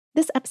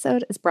This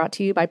episode is brought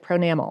to you by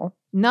Pronamel.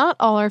 Not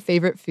all our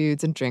favorite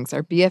foods and drinks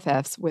are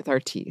BFFs with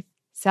our teeth.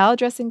 Salad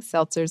dressings,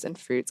 seltzers, and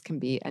fruits can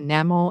be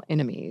enamel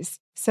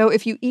enemies. So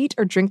if you eat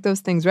or drink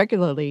those things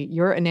regularly,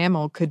 your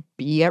enamel could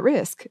be at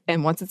risk.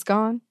 And once it's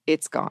gone,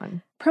 it's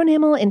gone.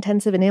 Pronamel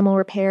Intensive Enamel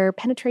Repair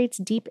penetrates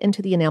deep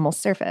into the enamel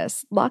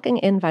surface, locking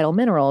in vital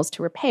minerals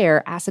to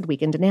repair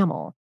acid-weakened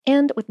enamel.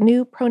 And with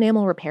new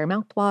Pronamel Repair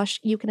mouthwash,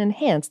 you can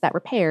enhance that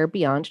repair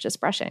beyond just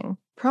brushing.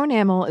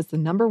 Pronamel is the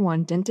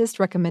 #1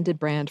 dentist-recommended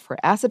brand for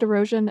acid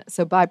erosion,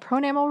 so buy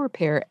Pronamel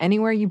Repair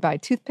anywhere you buy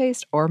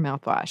toothpaste or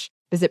mouthwash.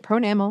 Visit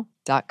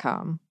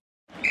pronamel.com.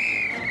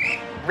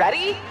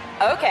 Ready?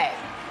 Okay.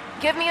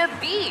 Give me a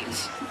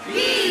beach.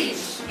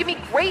 Beach! Give me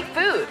great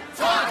food.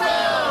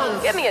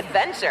 Tacos! Give me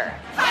adventure.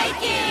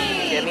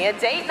 Hiking! Give me a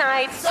date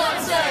night.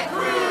 Sunset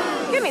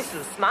cruise! Give me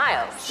some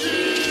smiles.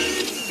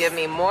 Cheese! Give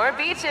me more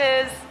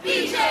beaches.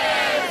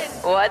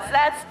 Beaches! What's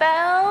that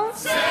spell?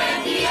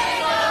 San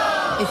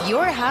Diego! If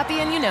you're happy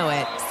and you know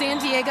it, San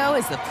Diego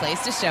is the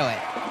place to show it.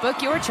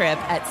 Book your trip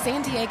at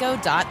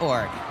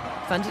sandiego.org.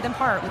 Funded in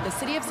part with the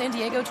City of San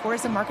Diego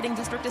Tourism Marketing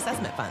District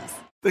Assessment Funds.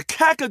 The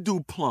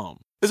Kakadu plum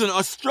is an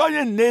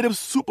Australian native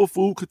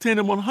superfood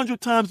containing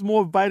 100 times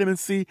more vitamin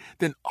C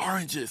than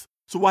oranges.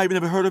 So why have you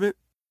never heard of it?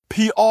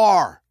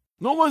 PR.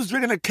 No one's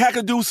drinking a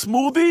Kakadu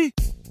smoothie?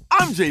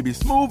 I'm JB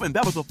Smoove, and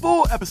that was a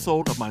full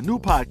episode of my new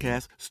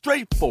podcast,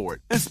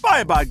 Straightforward,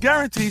 inspired by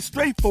guaranteed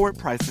straightforward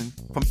pricing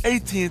from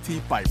AT&T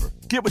Fiber.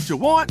 Get what you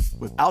want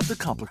without the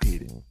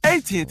complicated.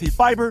 AT&T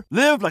Fiber,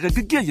 live like a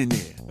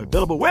gigillionaire.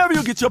 Available wherever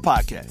you get your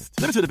podcasts.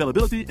 Limited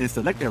availability in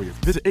select areas.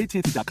 Visit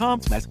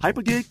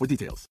AT&T.com/hypergig for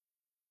details.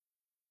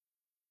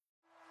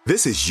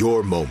 This is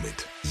your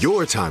moment,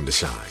 your time to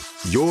shine,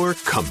 your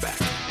comeback.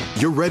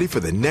 You're ready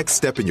for the next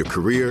step in your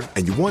career,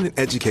 and you want an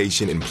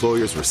education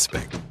employers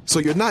respect. So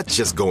you're not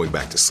just going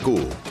back to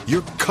school,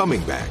 you're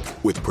coming back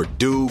with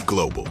Purdue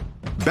Global.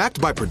 Backed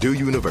by Purdue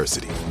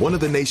University, one of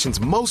the nation's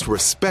most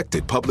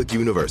respected public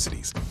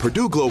universities,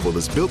 Purdue Global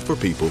is built for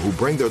people who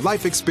bring their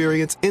life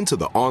experience into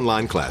the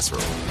online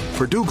classroom.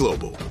 Purdue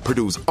Global,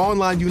 Purdue's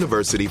online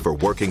university for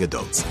working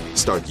adults.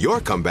 Start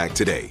your comeback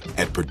today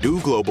at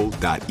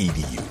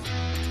purdueglobal.edu.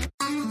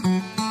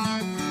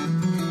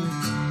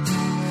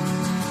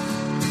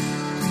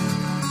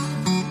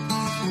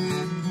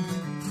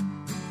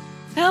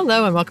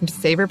 Hello and welcome to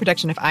Savor,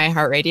 production of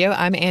iHeartRadio.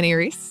 I'm Annie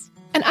Reese.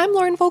 And I'm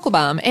Lauren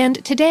Vogelbaum,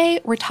 and today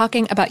we're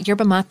talking about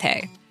yerba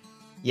mate.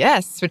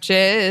 Yes, which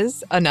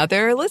is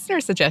another listener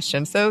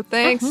suggestion. So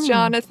thanks,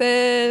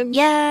 Jonathan.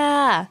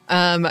 Yeah.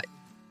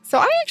 So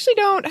I actually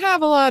don't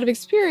have a lot of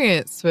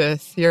experience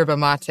with yerba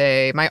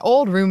mate. My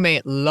old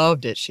roommate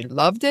loved it. She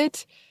loved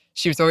it.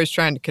 She was always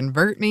trying to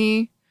convert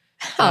me.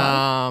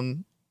 But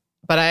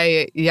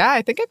I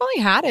think I've only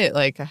had it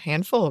like a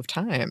handful of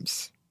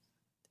times.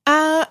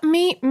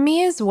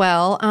 Me as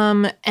well.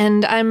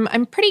 And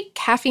I'm pretty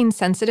caffeine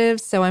sensitive,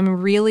 so I'm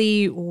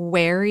really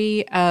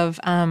wary of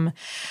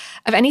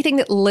anything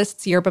that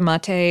lists yerba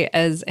mate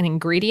as an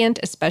ingredient,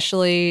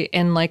 especially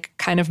in like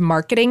kind of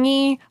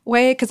marketing-y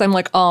way, because I'm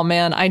like, oh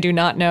man, I do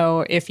not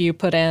know if you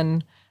put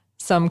in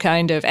some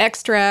kind of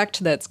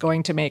extract that's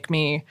going to make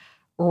me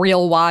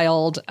real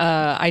wild.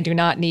 I do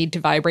not need to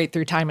vibrate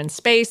through time and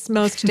space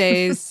most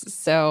days.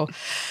 So,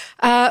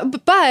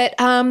 but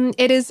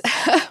it is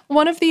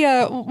one of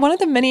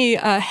the many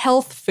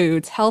health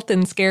foods, health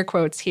in scare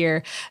quotes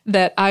here,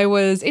 that I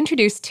was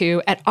introduced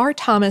to at R.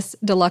 Thomas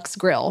Deluxe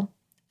Grill,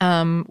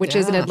 which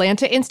is an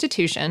Atlanta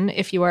institution.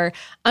 If you are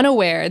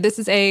unaware, this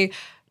is a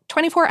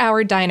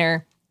 24-hour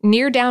diner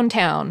near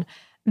downtown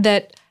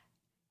that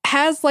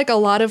has like a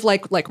lot of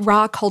like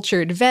raw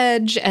cultured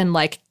veg and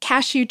like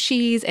cashew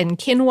cheese and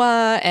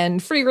quinoa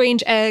and free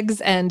range eggs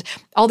and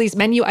all these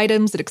menu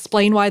items that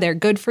explain why they're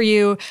good for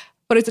you.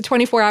 But it's a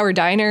 24-hour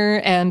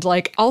diner and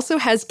like also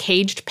has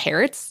caged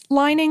parrots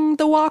lining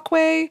the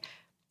walkway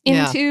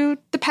into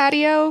the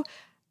patio.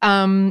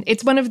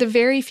 It's one of the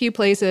very few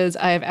places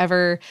I've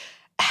ever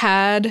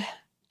had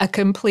a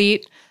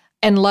complete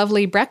and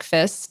lovely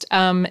breakfast,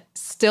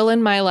 still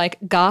in my like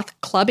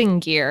goth clubbing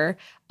gear,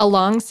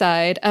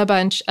 alongside a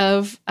bunch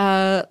of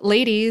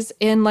ladies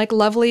in like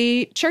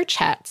lovely church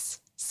hats.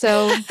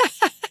 So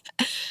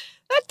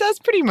that does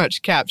pretty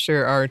much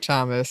capture R.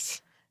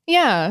 Thomas.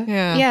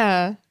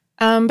 Yeah.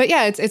 But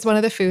yeah, it's one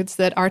of the foods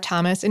that R.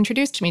 Thomas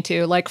introduced me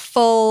to, like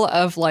full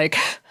of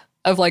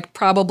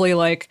probably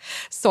like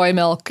soy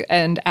milk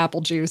and apple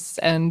juice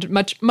and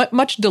much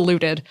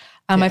diluted.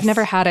 Yes. I've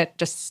never had it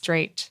just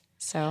straight.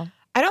 So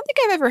I don't think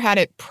I've ever had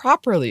it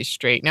properly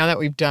straight now that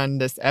we've done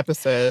this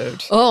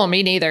episode. Oh,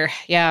 me neither.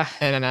 Yeah.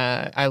 And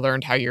I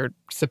learned how you're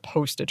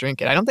supposed to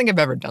drink it. I don't think I've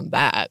ever done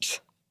that.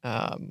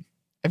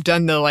 I've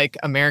done the like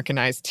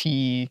Americanized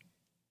tea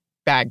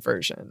bag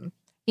version.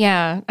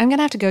 Yeah, I'm going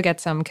to have to go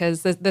get some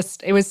because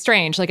it was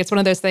strange. Like, it's one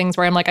of those things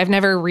where I'm like, I've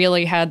never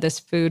really had this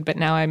food, but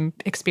now I'm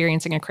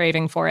experiencing a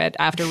craving for it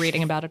after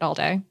reading about it all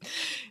day.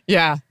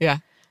 Yeah.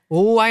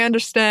 Oh, I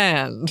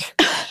understand.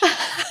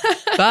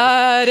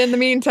 But in the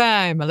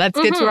meantime, let's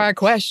get to our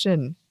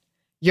question.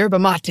 Yerba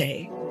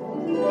mate.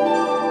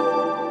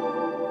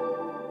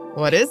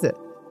 What is it?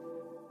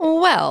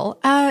 Well,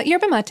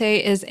 yerba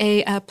mate is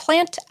a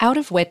plant out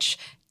of which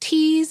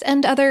teas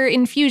and other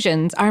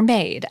infusions are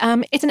made.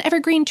 It's an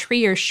evergreen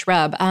tree or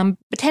shrub.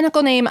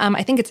 Botanical name,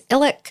 I think it's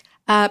Ilic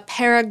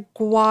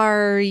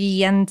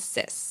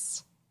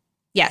paraguariensis.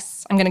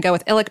 Yes, I'm going to go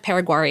with Ilic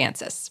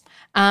paraguariensis.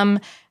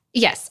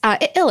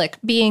 Ilic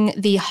being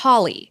the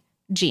holly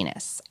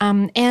genus.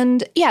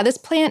 And yeah, this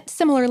plant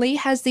similarly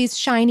has these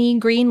shiny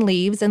green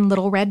leaves and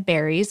little red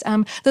berries.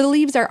 The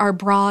leaves are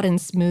broad and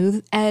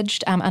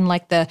smooth-edged,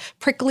 unlike the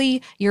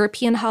prickly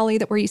European holly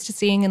that we're used to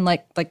seeing in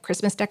like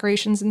Christmas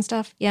decorations and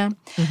stuff. Yeah.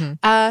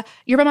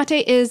 Yerba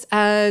mate is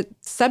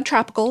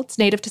subtropical. It's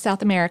native to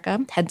South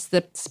America, hence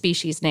the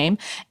species name,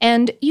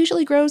 and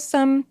usually grows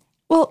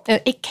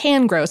it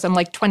can grow some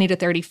like 20 to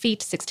 30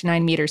 feet, 6 to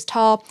 9 meters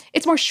tall.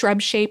 It's more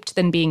shrub-shaped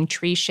than being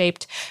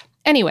tree-shaped.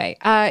 Anyway,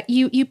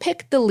 you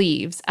pick the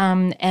leaves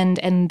and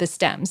the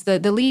stems.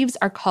 The leaves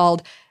are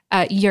called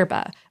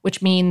yerba,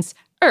 which means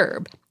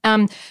herb.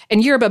 And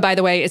yerba, by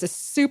the way, is a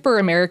super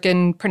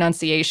American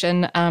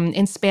pronunciation.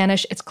 In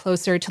Spanish, it's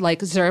closer to like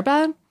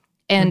zerba.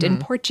 And in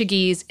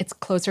Portuguese, it's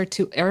closer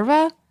to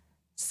erva.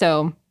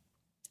 So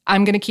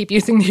I'm going to keep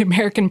using the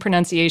American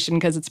pronunciation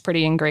because it's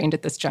pretty ingrained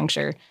at this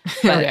juncture.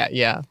 But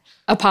yeah.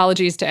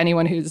 Apologies to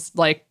anyone who's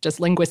like just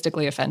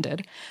linguistically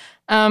offended.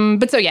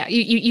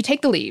 You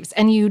take the leaves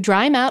and you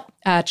dry them out,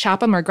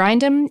 chop them or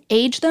grind them,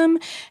 age them,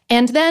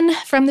 and then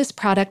from this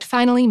product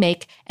finally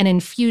make an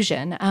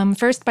infusion.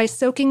 First by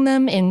soaking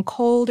them in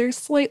cold or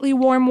slightly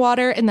warm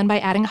water, and then by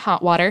adding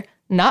hot water,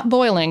 not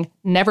boiling,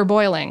 never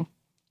boiling.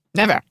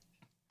 Never.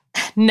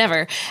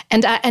 Never.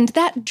 And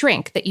that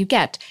drink that you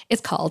get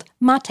is called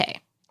mate.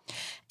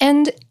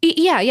 And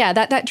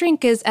that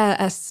drink is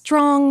a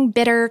strong,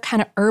 bitter,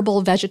 kind of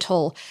herbal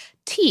vegetal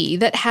tea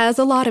that has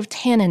a lot of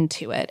tannin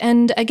to it.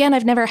 And again,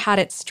 I've never had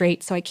it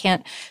straight, so I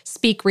can't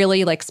speak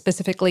really like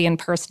specifically and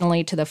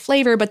personally to the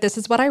flavor, but this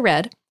is what I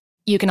read.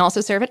 You can also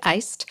serve it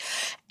iced.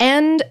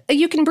 And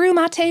you can brew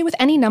mate with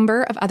any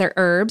number of other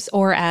herbs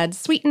or add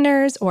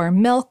sweeteners or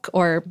milk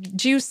or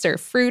juice or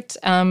fruit,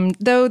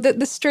 though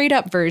the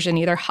straight-up version,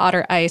 either hot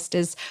or iced,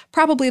 is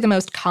probably the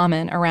most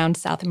common around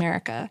South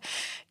America.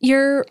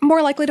 You're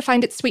more likely to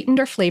find it sweetened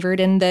or flavored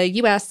in the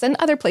U.S. and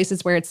other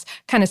places where it's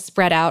kind of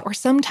spread out, or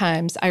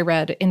sometimes, I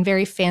read, in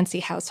very fancy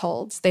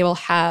households. They will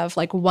have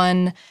like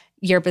one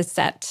yerba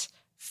set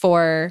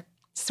for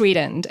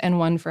sweetened and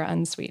one for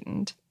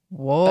unsweetened.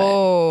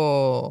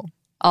 Whoa. But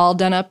all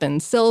done up in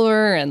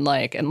silver and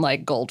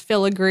like gold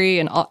filigree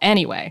and all.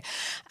 Anyway,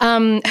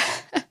 as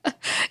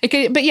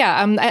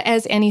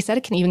Annie said,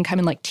 it can even come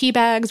in like tea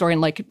bags or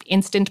in like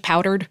instant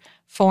powdered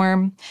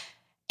form.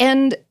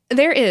 And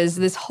there is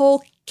this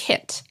whole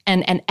kit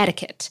and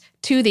etiquette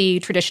to the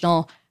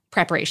traditional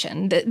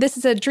preparation. This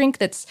is a drink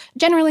that's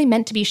generally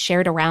meant to be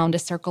shared around a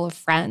circle of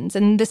friends.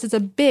 And this is a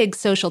big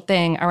social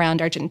thing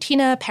around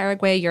Argentina,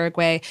 Paraguay,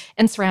 Uruguay,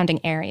 and surrounding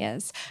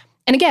areas.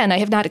 And again, I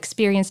have not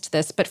experienced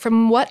this, but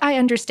from what I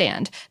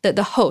understand, that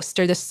the host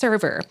or the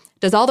server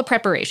does all the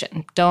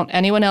preparation. Don't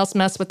anyone else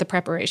mess with the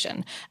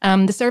preparation.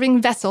 The serving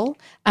vessel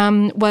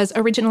was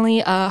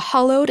originally a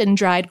hollowed and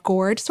dried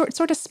gourd,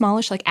 sort of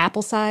smallish, like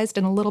apple-sized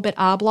and a little bit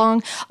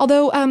oblong,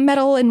 although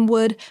metal and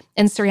wood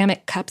and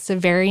ceramic cups of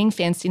varying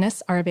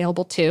fanciness are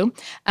available too.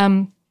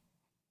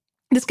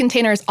 This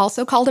container is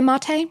also called a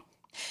mate.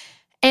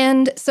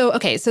 And so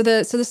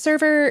the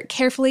server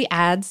carefully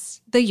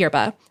adds the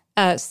yerba,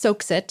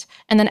 soaks it,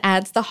 and then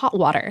adds the hot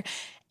water,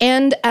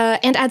 and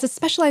adds a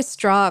specialized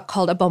straw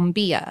called a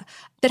bombilla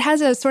that has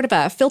a sort of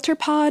a filter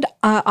pod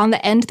on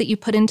the end that you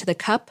put into the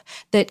cup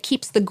that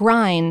keeps the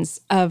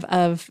grinds of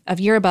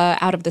yerba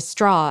out of the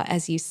straw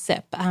as you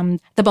sip. The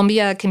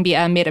bombilla can be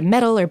made of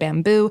metal or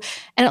bamboo,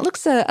 and it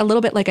looks a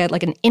little bit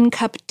like an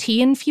in-cup tea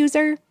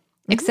infuser,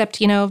 except,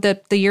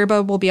 the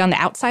yerba will be on the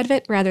outside of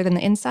it rather than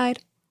the inside.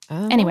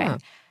 Anyway.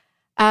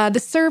 The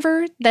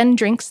server then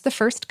drinks the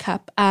first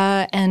cup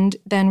and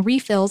then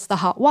refills the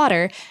hot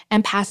water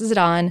and passes it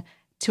on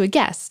to a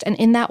guest. And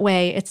in that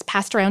way, it's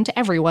passed around to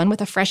everyone with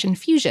a fresh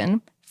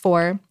infusion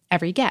for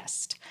every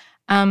guest.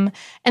 And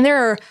there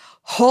are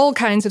whole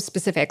kinds of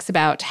specifics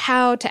about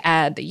how to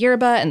add the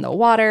yerba and the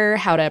water,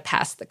 how to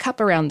pass the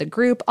cup around the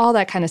group, all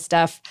that kind of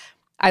stuff.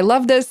 I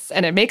love this,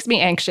 and it makes me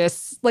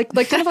anxious, like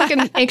kind of like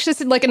anxious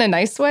in a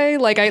nice way.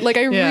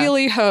 I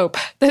really hope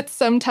that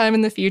sometime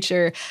in the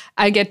future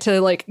I get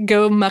to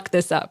go muck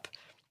this up,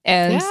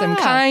 and some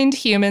kind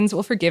humans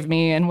will forgive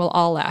me, and we'll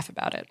all laugh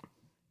about it.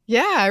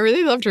 Yeah, I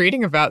really loved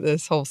reading about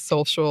this whole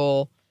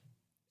social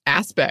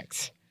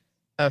aspect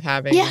of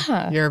having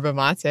yerba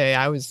mate.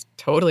 I was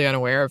totally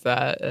unaware of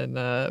that,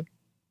 and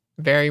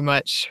very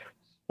much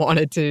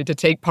wanted to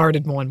take part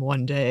in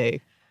one day.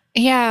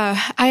 Yeah,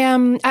 I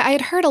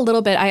had heard a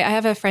little bit. I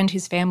have a friend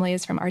whose family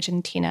is from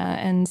Argentina,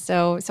 and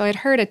so I'd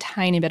heard a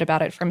tiny bit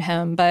about it from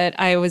him. But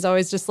I was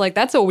always just like,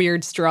 "That's a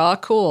weird straw,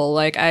 cool."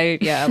 I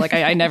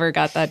never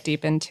got that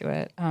deep into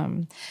it.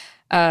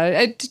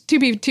 To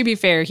be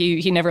fair,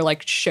 he never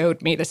like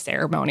showed me the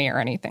ceremony or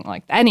anything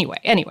like that. Anyway,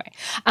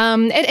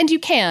 and you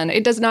can.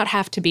 It does not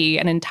have to be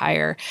an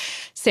entire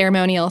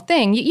ceremonial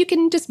thing. You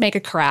can just make a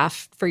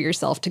carafe for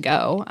yourself to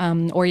go,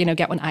 or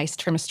get one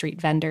iced from a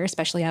street vendor,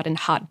 especially out in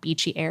hot,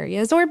 beachy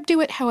areas, or do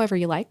it however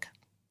you like.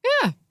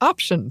 Yeah,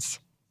 options.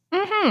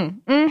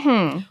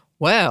 Mm-hmm.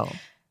 Well,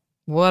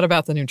 what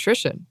about the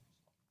nutrition?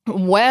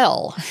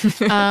 Well,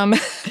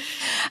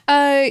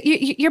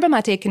 yerba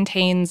mate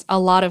contains a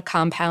lot of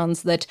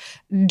compounds that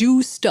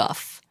do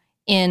stuff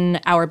in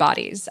our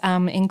bodies,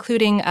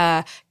 including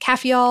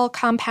caffeol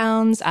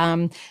compounds,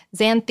 xanthines,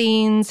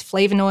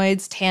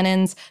 flavonoids,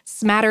 tannins,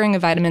 smattering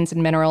of vitamins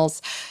and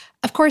minerals.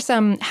 Of course,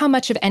 how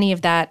much of any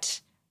of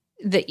that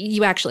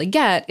you actually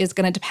get is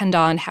going to depend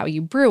on how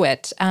you brew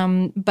it.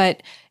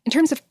 But in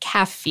terms of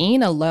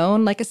caffeine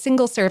alone, like a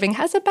single serving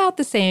has about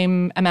the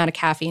same amount of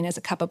caffeine as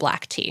a cup of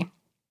black tea.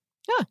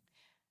 Huh.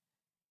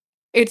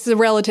 It's a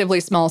relatively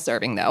small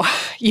serving, though.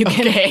 You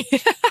can, okay.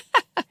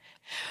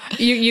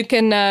 you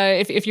can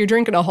if you're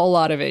drinking a whole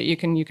lot of it, you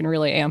can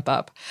really amp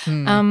up.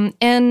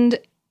 And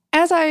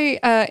as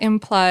I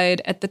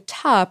implied at the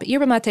top,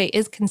 yerba mate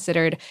is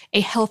considered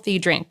a healthy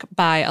drink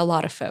by a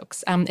lot of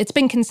folks. It's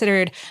been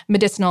considered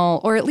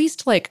medicinal or at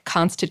least like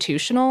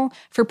constitutional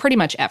for pretty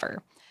much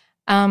ever.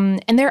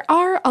 And there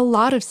are a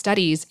lot of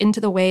studies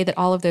into the way that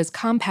all of those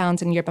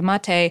compounds in yerba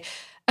mate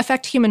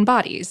affect human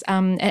bodies.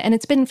 And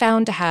it's been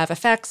found to have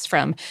effects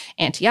from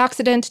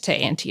antioxidant to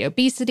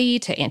anti-obesity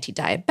to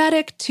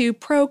anti-diabetic to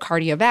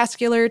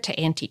pro-cardiovascular to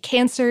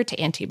anti-cancer to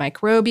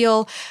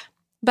antimicrobial.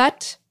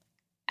 But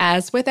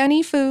as with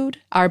any food,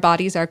 our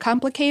bodies are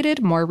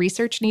complicated. More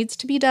research needs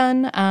to be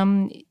done.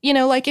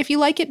 Like if you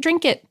like it,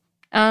 drink it.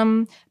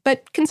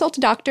 But consult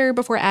a doctor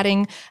before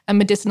adding a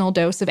medicinal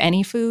dose of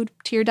any food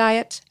to your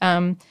diet,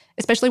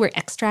 especially where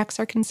extracts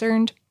are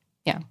concerned.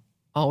 Yeah.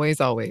 Always,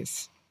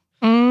 always.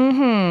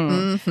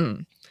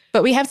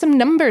 But we have some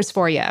numbers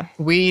for you.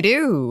 We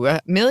do.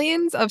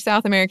 Millions of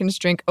South Americans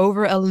drink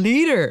over a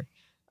liter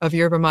of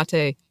yerba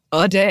mate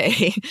a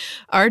day.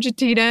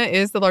 Argentina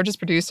is the largest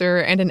producer,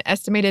 and an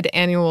estimated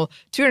annual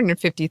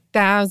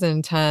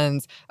 250,000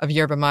 tons of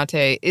yerba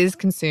mate is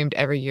consumed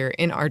every year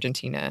in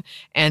Argentina.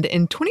 And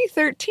in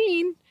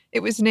 2013,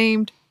 it was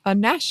named a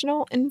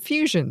national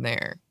infusion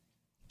there.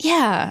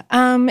 Yeah,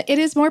 it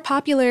is more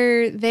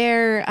popular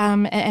there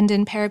and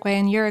in Paraguay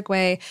and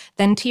Uruguay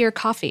than tea or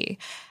coffee.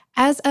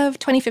 As of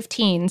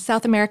 2015,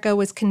 South America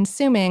was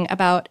consuming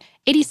about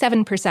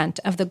 87%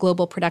 of the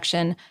global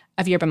production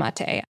of yerba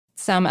mate,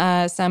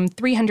 some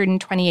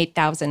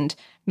 328,000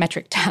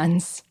 metric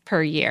tons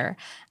per year.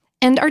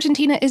 And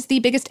Argentina is the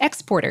biggest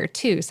exporter,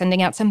 too,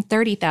 sending out some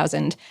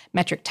 30,000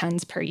 metric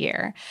tons per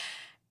year.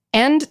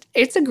 And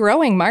it's a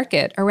growing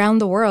market around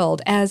the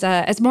world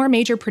as more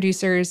major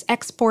producers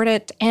export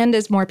it and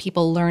as more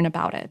people learn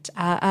about it.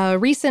 A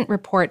recent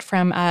report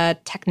from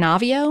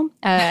Technavio,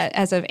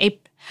 as of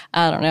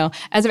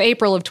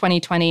April of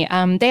 2020,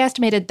 they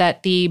estimated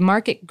that the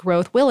market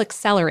growth will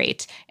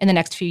accelerate in the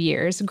next few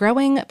years,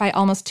 growing by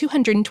almost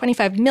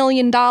 $225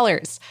 million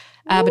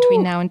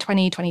between now and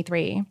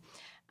 2023.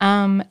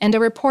 And a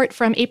report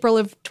from April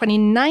of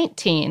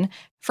 2019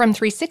 from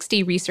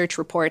 360 Research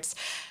reports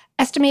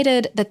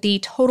estimated that the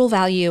total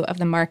value of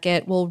the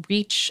market will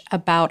reach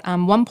about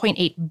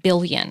 $1.8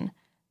 billion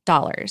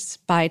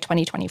by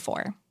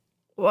 2024.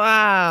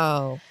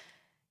 Wow.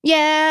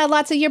 Yeah,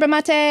 lots of yerba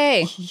mate.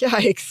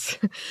 Yikes.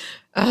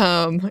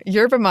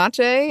 Yerba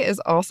mate is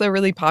also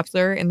really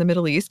popular in the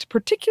Middle East,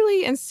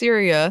 particularly in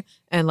Syria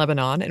and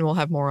Lebanon, and we'll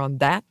have more on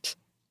that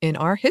in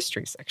our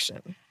history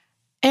section.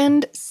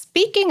 And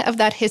speaking of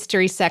that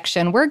history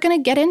section, we're going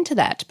to get into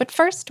that. But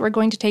first, we're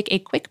going to take a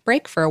quick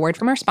break for a word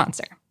from our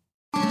sponsor.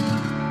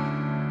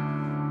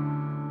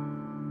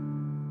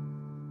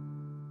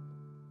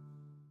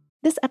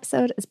 This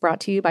episode is brought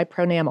to you by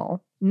Pronamel.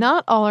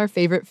 Not all our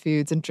favorite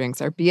foods and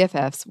drinks are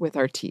BFFs with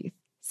our teeth.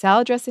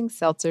 Salad dressings,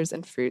 seltzers,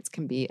 and fruits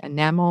can be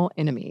enamel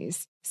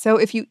enemies. So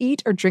if you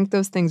eat or drink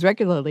those things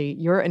regularly,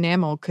 your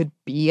enamel could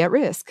be at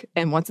risk.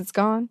 And once it's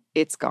gone,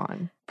 it's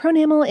gone.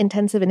 Pronamel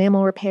Intensive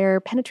Enamel Repair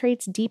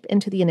penetrates deep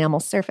into the enamel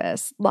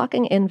surface,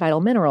 locking in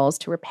vital minerals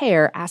to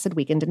repair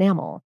acid-weakened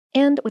enamel.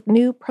 And with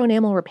new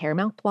Pronamel Repair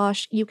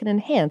mouthwash, you can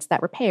enhance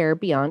that repair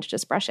beyond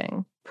just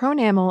brushing.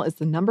 Pronamel is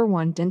the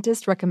 #1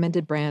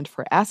 dentist-recommended brand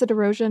for acid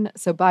erosion,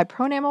 so buy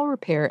Pronamel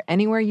Repair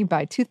anywhere you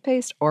buy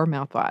toothpaste or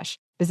mouthwash.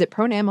 Visit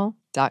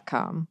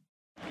pronamel.com.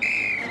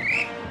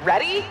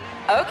 Ready?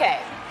 Okay.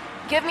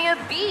 Give me a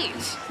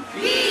beach.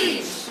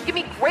 Beach. Give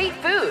me great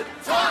food.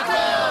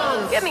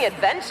 Tacos. Give me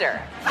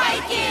adventure.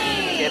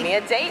 Hiking. Give me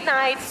a date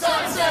night.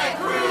 Sunset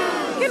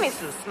cruise. Give me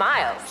some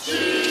smiles.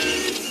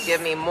 Cheese.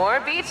 Give me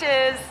more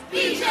beaches.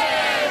 Beaches.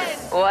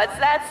 What's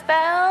that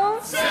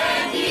spell?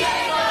 San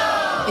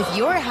Diego. If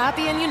you're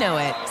happy and you know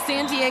it,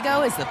 San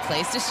Diego is the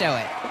place to show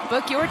it.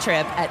 Book your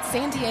trip at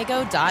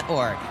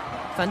sandiego.org.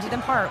 Funded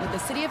in part with the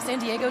City of San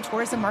Diego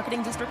Tourism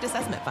Marketing District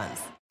Assessment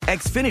Funds.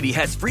 Xfinity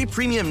has free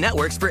premium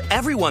networks for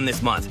everyone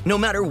this month, no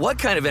matter what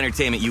kind of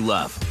entertainment you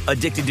love.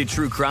 Addicted to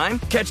true crime?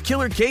 Catch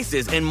killer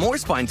cases and more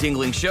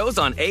spine-tingling shows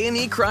on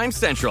A&E Crime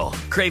Central.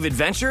 Crave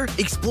adventure?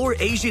 Explore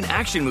Asian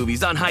action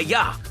movies on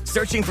Hi-YAH.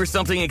 Searching for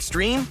something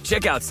extreme?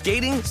 Check out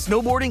skating,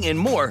 snowboarding, and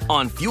more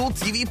on Fuel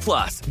TV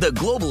Plus, the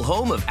global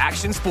home of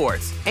action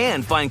sports.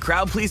 And find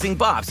crowd-pleasing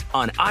bops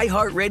on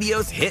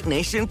iHeartRadio's Hit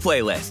Nation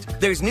playlist.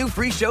 There's new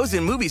free shows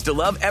and movies to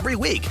love every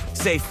week.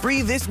 Say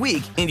free this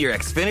week in your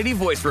Xfinity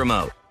voice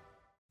remote.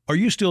 Are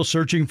you still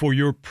searching for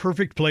your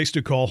perfect place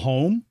to call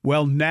home?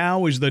 Well,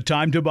 now is the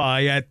time to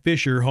buy at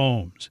Fisher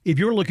Homes. If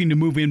you're looking to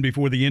move in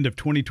before the end of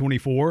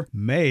 2024,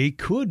 May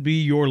could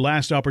be your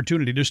last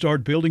opportunity to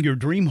start building your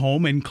dream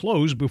home and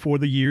close before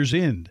the year's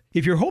end.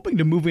 If you're hoping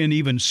to move in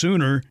even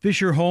sooner,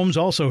 Fisher Homes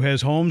also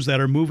has homes that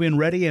are move-in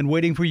ready and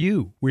waiting for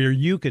you, where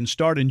you can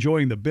start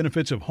enjoying the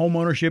benefits of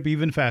homeownership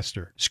even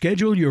faster.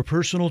 Schedule your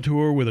personal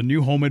tour with a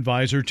new home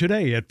advisor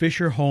today at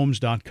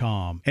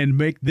FisherHomes.com and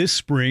make this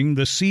spring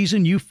the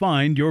season you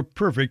find your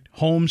perfect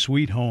home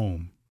sweet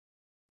home.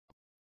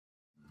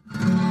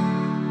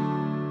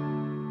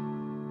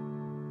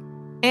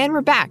 And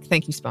we're back.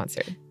 Thank you,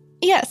 sponsor.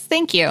 Yes,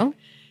 thank you.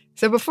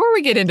 So before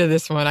we get into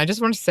this one, I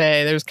just want to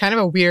say there's kind of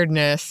a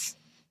weirdness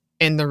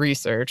in the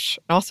research.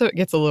 Also, it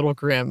gets a little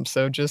grim,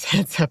 so just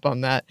heads up on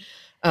that.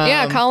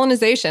 Yeah,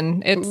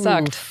 colonization. It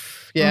sucked.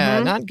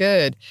 Yeah, not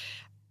good.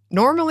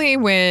 Normally,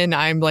 when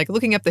I'm like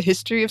looking up the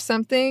history of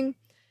something,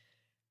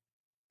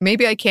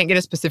 maybe I can't get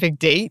a specific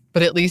date,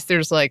 but at least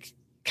there's like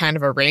kind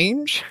of a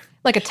range.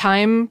 Like a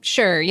time?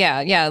 Sure,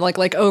 yeah.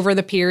 Like over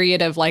the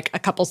period of like a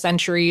couple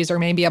centuries or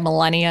maybe a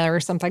millennia or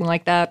something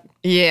like that.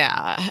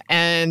 Yeah,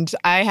 and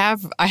I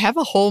have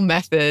a whole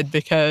method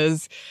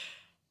because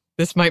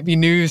this might be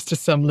news to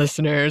some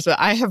listeners.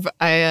 I have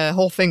a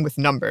whole thing with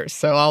numbers.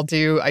 So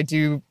I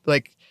do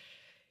like,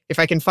 if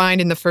I can find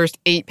in the first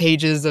 8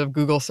 pages of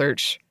Google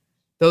search,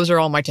 those are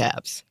all my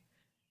tabs.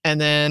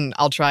 And then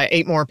I'll try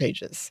 8 more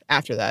pages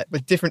after that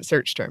with different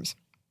search terms.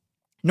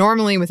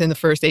 Normally, within the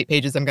first 8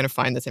 pages, I'm going to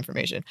find this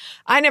information.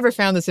 I never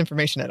found this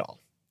information at all.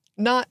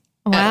 Not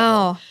at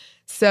all.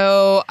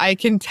 So I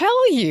can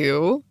tell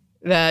you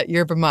that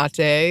yerba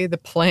mate, the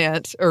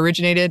plant,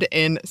 originated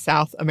in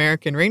South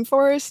American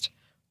rainforest.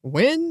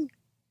 When?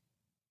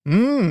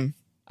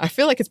 I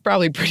feel like it's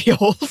probably pretty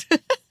old.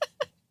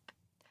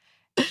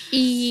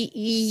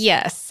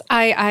 Yes.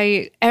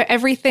 I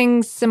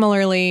everything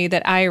similarly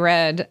that I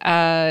read,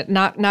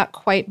 not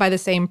quite by the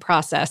same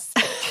process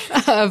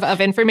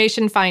of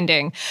information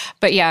finding.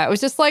 But yeah, it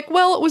was just like,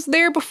 well, it was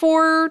there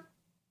before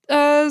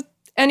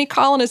any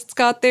colonists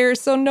got there,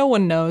 so no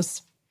one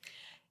knows.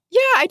 Yeah,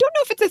 I don't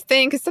know if it's a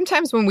thing, because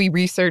sometimes when we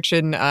research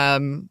in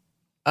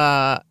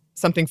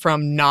something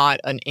from not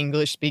an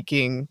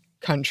English-speaking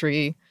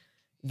country,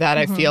 that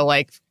I feel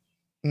like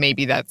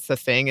maybe that's the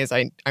thing, is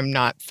I'm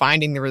not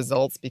finding the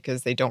results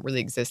because they don't really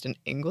exist in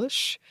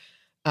English.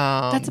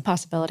 That's a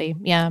possibility,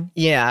 yeah.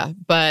 Yeah,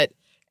 but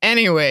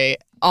anyway,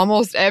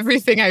 almost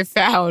everything I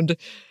found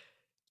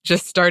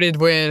just started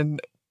when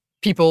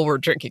people were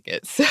drinking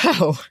it.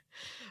 So,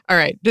 all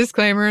right,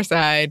 disclaimer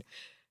aside,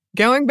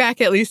 going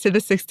back at least to the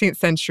 16th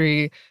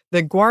century,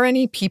 the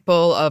Guarani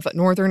people of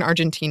northern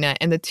Argentina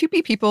and the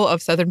Tupi people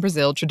of southern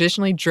Brazil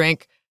traditionally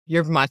drank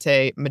yerba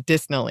mate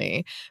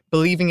medicinally,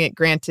 believing it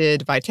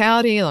granted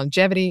vitality,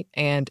 longevity,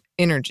 and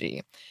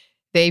energy.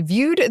 They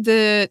viewed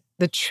the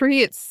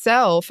tree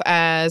itself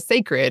as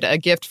sacred, a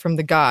gift from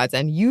the gods,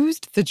 and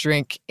used the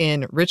drink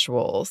in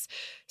rituals.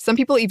 Some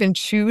people even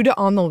chewed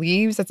on the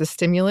leaves as a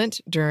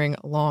stimulant during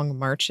long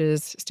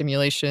marches.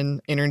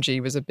 Stimulation, energy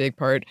was a big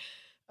part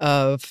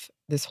of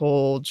this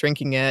whole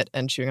drinking it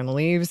and chewing on the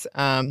leaves.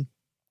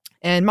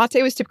 And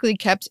mate was typically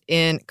kept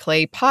in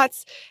clay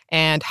pots,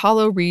 and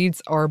hollow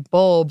reeds or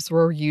bulbs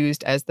were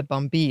used as the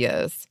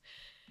bombillas.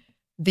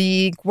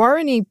 The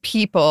Guarani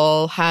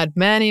people had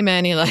many,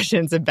 many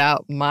legends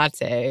about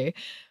mate.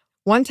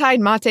 One tied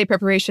mate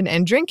preparation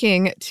and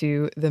drinking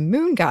to the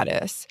moon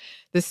goddess.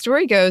 The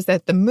story goes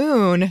that the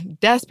moon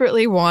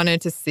desperately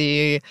wanted to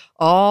see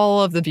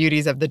all of the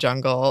beauties of the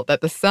jungle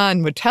that the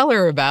sun would tell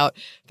her about,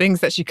 things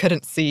that she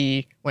couldn't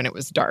see when it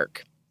was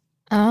dark.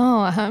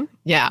 Oh,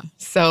 Yeah.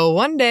 So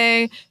one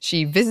day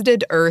she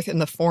visited Earth in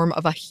the form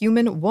of a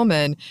human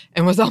woman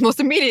and was almost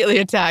immediately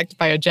attacked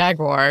by a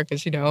jaguar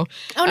because, Oh,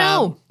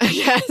 no.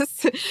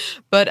 Yes.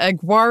 But a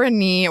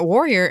Guarani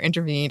warrior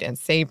intervened and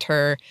saved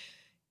her.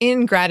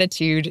 In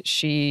gratitude,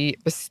 she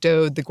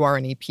bestowed the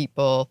Guarani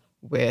people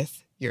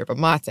with yerba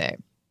mate.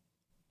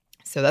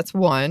 So that's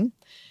one.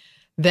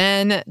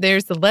 Then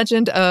there's the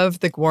legend of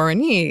the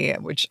Guarani,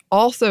 which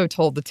also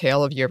told the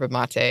tale of yerba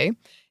mate.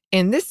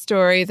 In this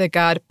story, the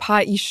god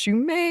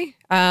Paishume,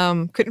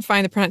 couldn't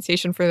find the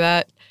pronunciation for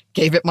that,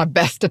 gave it my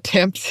best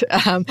attempt,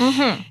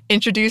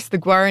 introduced the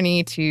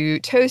Guarani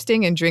to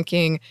toasting and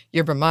drinking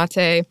yerba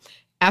mate.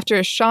 After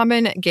a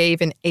shaman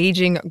gave an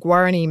aging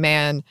Guarani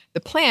man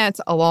the plant,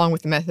 along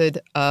with the method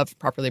of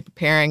properly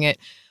preparing it,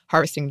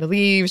 harvesting the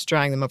leaves,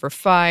 drying them over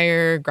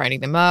fire,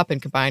 grinding them up,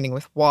 and combining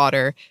with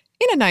water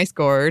in a nice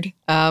gourd.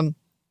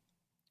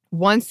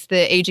 Once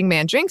the aging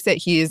man drinks it,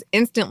 he is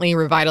instantly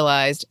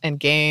revitalized and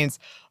gains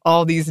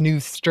all these new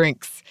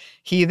strengths.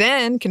 He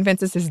then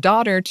convinces his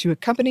daughter to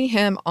accompany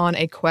him on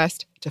a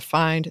quest to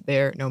find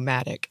their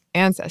nomadic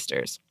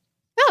ancestors.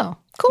 Oh,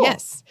 cool.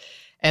 Yes.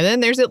 And then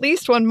there's at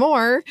least one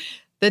more,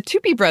 the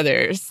Tupi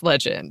brothers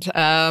legend.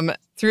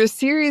 Through a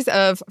series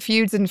of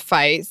feuds and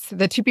fights,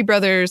 the Tupi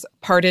brothers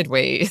parted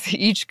ways,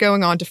 each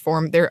going on to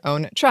form their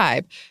own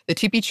tribe, the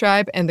Tupi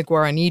tribe and the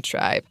Guarani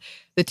tribe.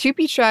 The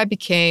Tupi tribe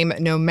became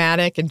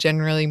nomadic and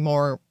generally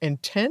more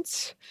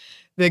intense.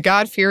 The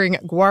God-fearing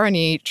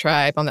Guarani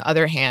tribe, on the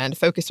other hand,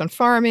 focused on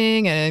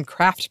farming and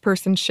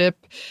craftspersonship.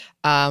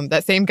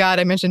 That same God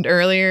I mentioned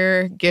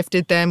earlier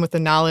gifted them with the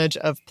knowledge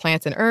of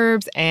plants and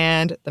herbs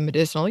and the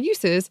medicinal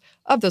uses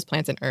of those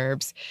plants and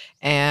herbs.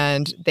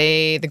 And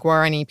the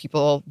Guarani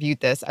people viewed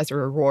this as a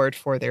reward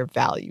for their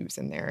values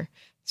and their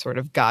sort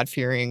of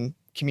God-fearing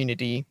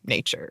community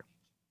nature.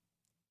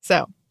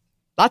 So,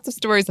 lots of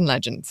stories and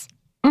legends.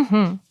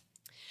 Mm-hmm.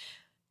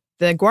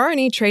 The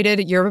Guarani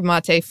traded yerba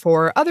mate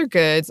for other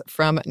goods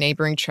from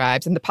neighboring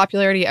tribes, and the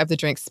popularity of the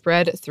drink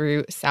spread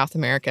through South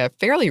America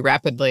fairly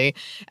rapidly.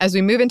 As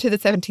we move into the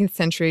 17th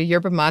century,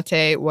 yerba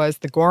mate was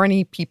the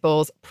Guarani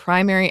people's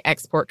primary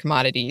export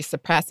commodity,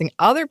 surpassing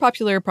other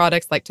popular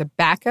products like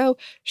tobacco,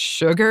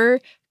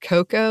 sugar,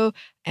 cocoa,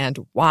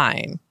 and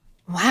wine.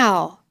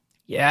 Wow.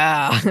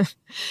 Yeah.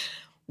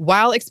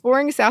 While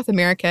exploring South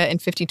America in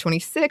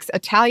 1526,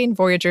 Italian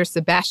voyager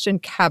Sebastian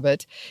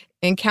Cabot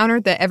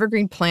encountered the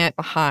evergreen plant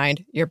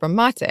behind yerba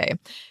mate.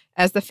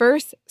 As the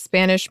first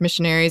Spanish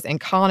missionaries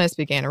and colonists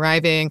began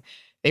arriving,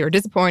 they were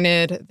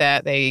disappointed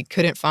that they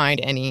couldn't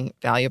find any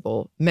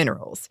valuable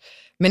minerals.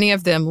 Many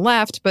of them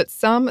left, but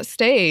some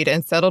stayed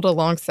and settled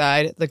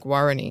alongside the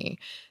Guarani.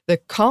 The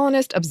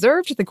colonists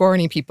observed the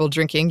Guarani people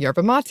drinking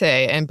yerba mate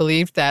and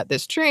believed that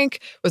this drink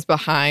was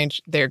behind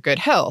their good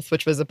health,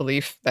 which was a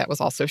belief that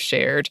was also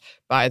shared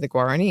by the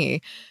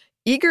Guarani.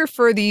 Eager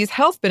for these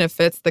health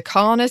benefits, the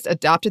colonists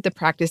adopted the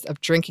practice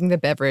of drinking the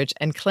beverage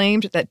and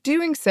claimed that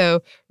doing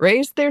so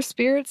raised their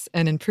spirits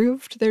and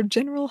improved their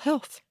general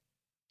health.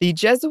 The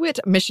Jesuit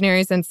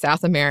missionaries in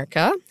South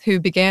America,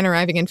 who began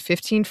arriving in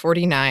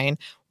 1549,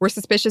 were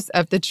suspicious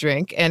of the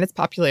drink and its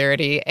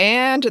popularity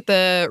and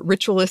the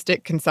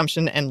ritualistic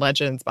consumption and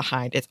legends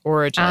behind its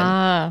origin.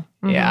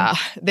 Yeah,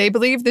 they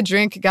believed the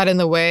drink got in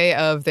the way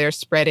of their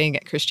spreading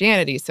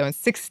Christianity. So in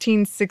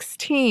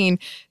 1616,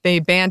 they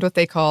banned what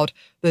they called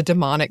the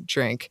demonic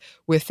drink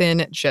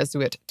within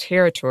Jesuit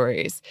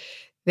territories.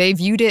 They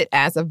viewed it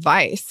as a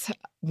vice.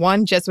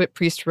 One Jesuit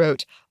priest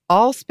wrote,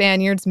 "All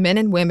Spaniards, men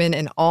and women,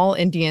 and all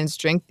Indians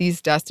drink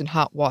these dust in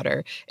hot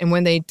water. And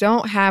when they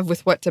don't have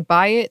with what to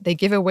buy it, they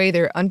give away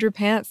their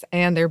underpants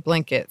and their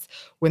blankets.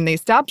 When they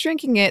stop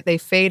drinking it, they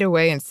fade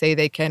away and say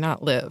they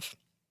cannot live."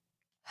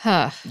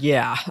 Huh.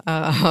 Yeah.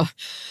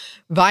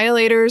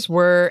 Violators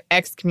were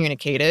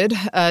excommunicated.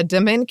 A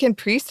Dominican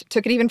priest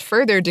took it even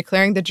further,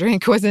 declaring the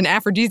drink was an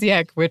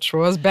aphrodisiac, which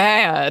was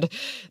bad.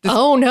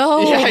 Oh,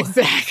 no. Yeah,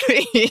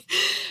 exactly.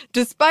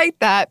 Despite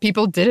that,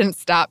 people didn't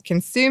stop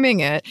consuming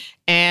it,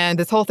 and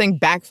this whole thing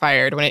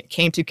backfired when it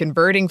came to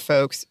converting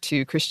folks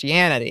to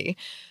Christianity.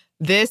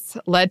 This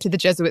led to the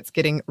Jesuits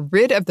getting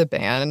rid of the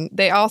ban.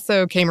 They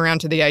also came around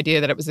to the idea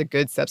that it was a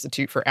good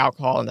substitute for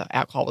alcohol and that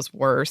alcohol was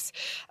worse,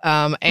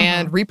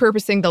 and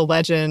repurposing the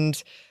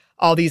legend,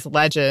 all these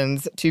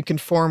legends, to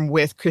conform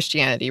with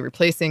Christianity,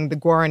 replacing the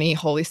Guarani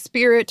Holy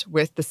Spirit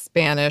with the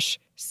Spanish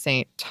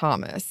St.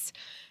 Thomas.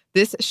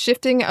 This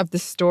shifting of the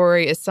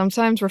story is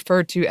sometimes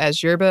referred to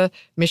as yerba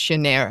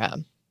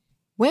misionera.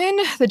 When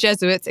the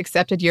Jesuits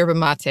accepted yerba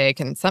mate,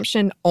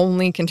 consumption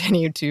only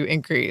continued to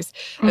increase.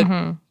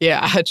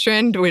 A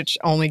trend which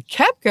only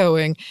kept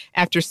going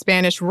after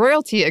Spanish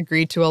royalty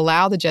agreed to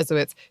allow the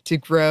Jesuits to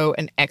grow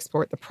and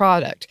export the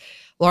product,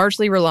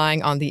 largely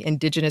relying on the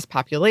indigenous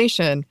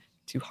population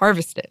to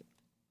harvest it.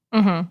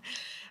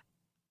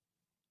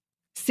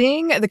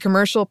 Seeing the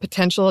commercial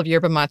potential of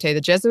yerba mate,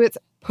 the Jesuits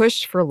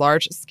pushed for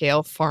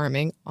large-scale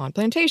farming on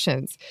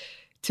plantations.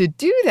 To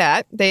do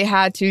that, they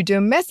had to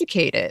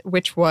domesticate it,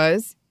 which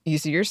was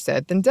easier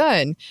said than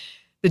done.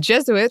 The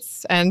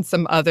Jesuits and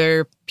some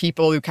other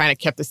people who kind of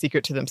kept the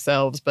secret to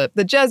themselves, but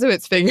the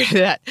Jesuits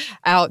figured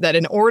out that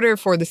in order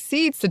for the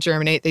seeds to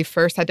germinate, they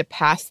first had to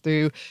pass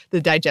through the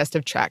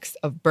digestive tracts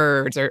of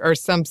birds or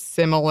some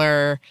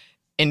similar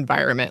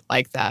environment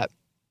like that.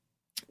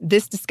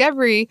 This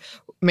discovery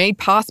made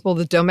possible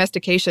the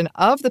domestication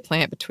of the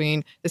plant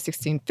between the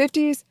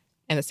 1650s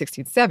and the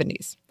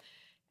 1670s.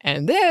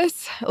 And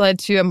this led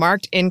to a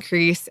marked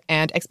increase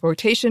and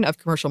exploitation of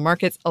commercial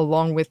markets,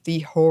 along with the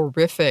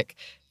horrific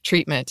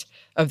treatment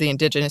of the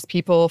indigenous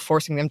people,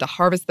 forcing them to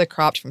harvest the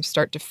crops from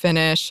start to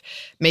finish,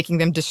 making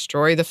them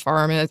destroy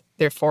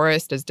their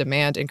forest as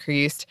demand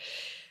increased.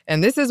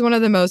 And this is one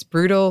of the most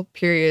brutal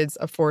periods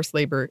of forced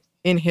labor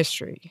in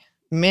history.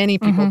 Many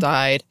people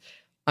died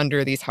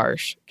under these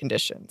harsh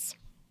conditions.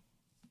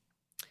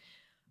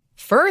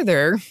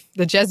 Further,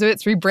 the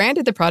Jesuits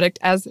rebranded the product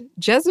as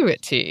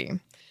Jesuit tea.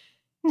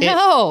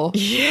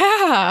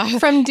 Yeah.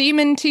 From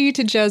demon tea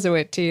to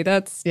Jesuit tea.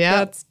 That's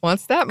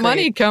once that great.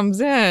 money comes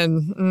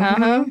in.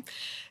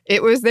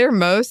 It was their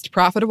most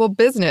profitable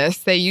business.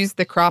 They used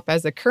the crop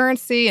as a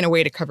currency and a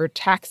way to cover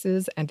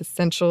taxes and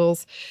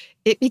essentials.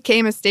 It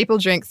became a staple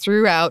drink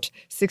throughout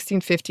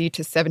 1650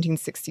 to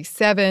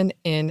 1767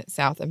 in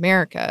South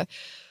America.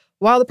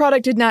 While the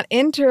product did not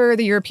enter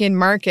the European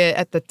market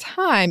at the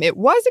time, it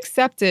was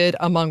accepted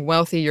among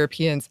wealthy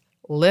Europeans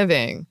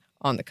living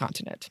on the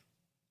continent.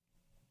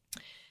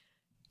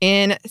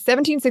 In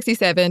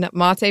 1767,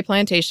 mate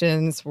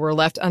plantations were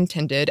left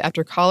untended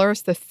after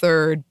Carlos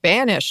III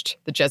banished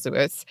the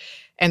Jesuits,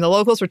 and the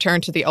locals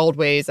returned to the old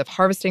ways of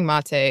harvesting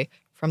mate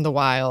from the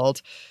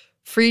wild.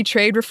 Free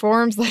trade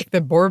reforms like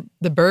the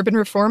Bourbon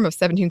Reform of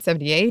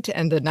 1778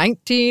 and the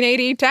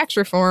 1980 tax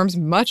reforms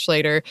much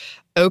later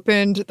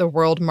opened the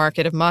world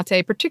market of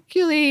mate,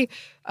 particularly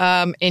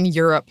in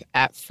Europe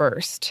at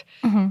first.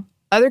 Mm-hmm.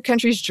 Other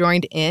countries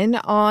joined in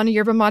on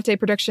yerba mate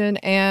production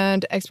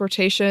and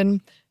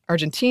exportation.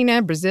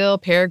 Argentina, Brazil,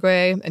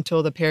 Paraguay,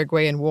 until the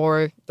Paraguayan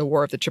War, the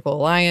War of the Triple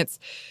Alliance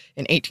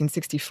in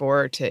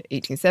 1864 to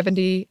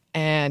 1870,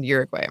 and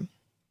Uruguay.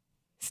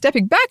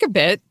 Stepping back a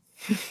bit,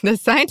 the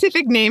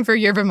scientific name for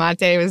yerba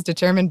mate was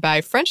determined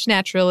by French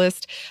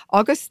naturalist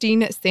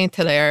Augustin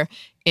Saint-Hilaire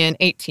in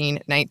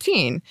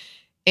 1819.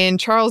 In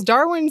Charles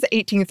Darwin's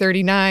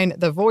 1839,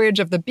 The Voyage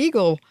of the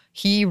Beagle,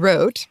 he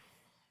wrote,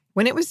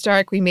 "When it was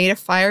dark, we made a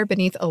fire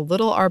beneath a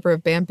little arbor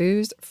of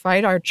bamboos,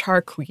 fried our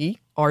charqui,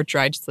 or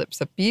dried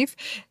slips of beef,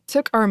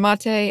 took our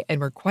mate, and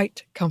were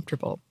quite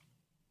comfortable."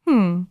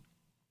 A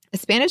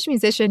Spanish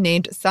musician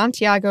named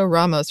Santiago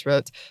Ramos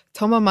wrote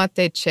Toma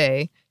mate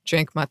che,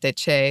 drink mate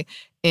che,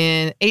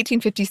 in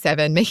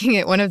 1857, making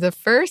it one of the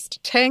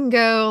first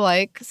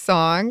tango-like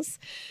songs.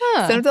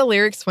 Some of the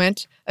lyrics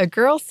went, "A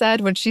girl said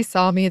when she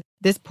saw me,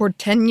 this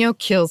porteño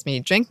kills me.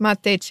 Drink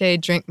mate che,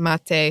 drink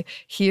mate.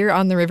 Here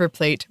on the River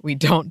Plate, we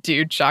don't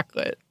do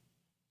chocolate."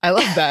 I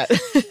love that.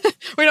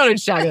 We don't do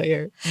chocolate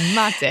here.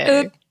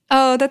 Mate.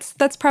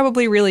 That's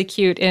probably really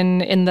cute in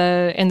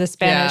the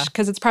Spanish,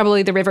 because it's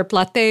probably the River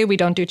Plate. We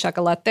don't do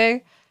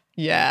chocolate.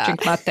 Yeah.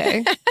 Drink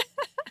mate.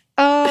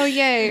 Oh,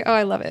 yay. Oh,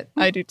 I love it.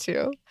 I do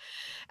too.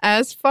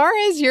 As far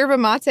as yerba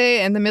mate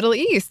and the Middle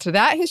East,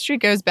 that history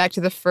goes back to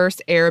the first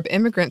Arab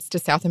immigrants to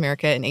South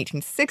America in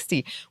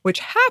 1860, which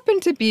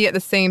happened to be at the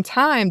same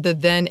time the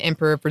then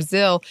Emperor of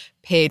Brazil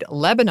paid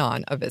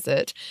Lebanon a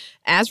visit.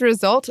 As a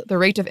result, the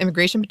rate of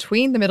immigration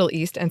between the Middle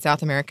East and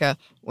South America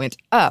went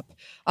up.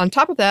 On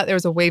top of that, there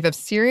was a wave of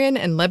Syrian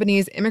and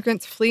Lebanese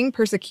immigrants fleeing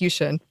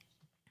persecution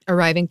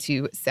arriving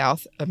to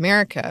South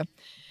America.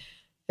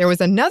 There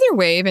was another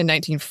wave in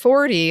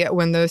 1940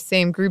 when those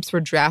same groups were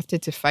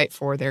drafted to fight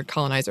for their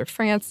colonizer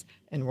France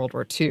in World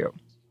War II.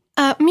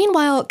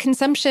 Meanwhile,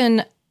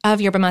 consumption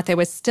of yerba mate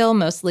was still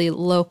mostly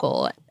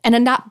local and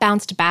had not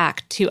bounced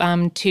back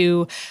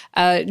to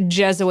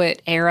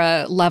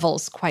Jesuit-era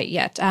levels quite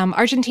yet.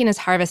 Argentina's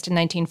harvest in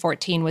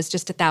 1914 was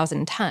just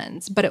 1,000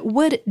 tons, but it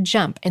would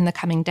jump in the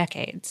coming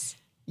decades.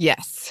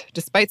 Yes.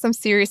 Despite some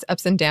serious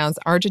ups and downs,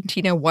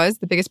 Argentina was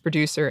the biggest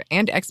producer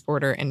and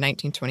exporter in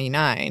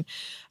 1929.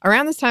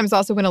 Around this time is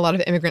also when a lot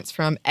of immigrants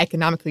from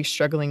economically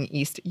struggling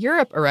East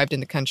Europe arrived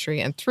in the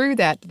country, and through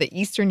that, the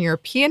Eastern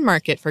European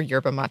market for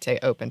yerba mate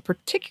opened,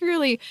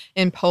 particularly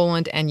in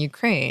Poland and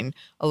Ukraine,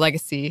 a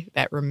legacy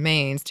that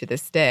remains to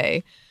this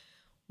day.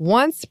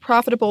 Once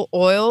profitable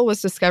oil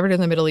was discovered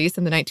in the Middle East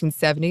in the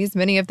 1970s,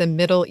 many of the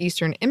Middle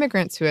Eastern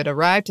immigrants who had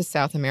arrived to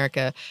South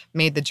America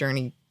made the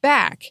journey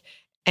back.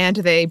 And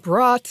they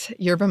brought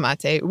yerba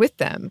mate with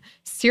them.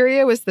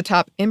 Syria was the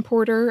top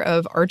importer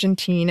of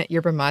Argentine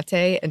yerba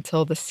mate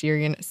until the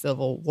Syrian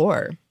Civil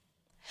War.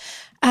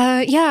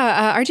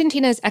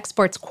 Argentina's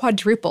exports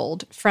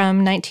quadrupled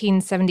from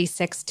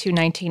 1976 to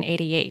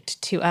 1988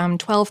 to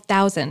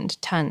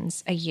 12,000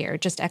 tons a year,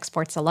 just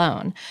exports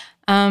alone.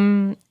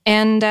 And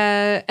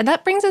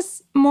that brings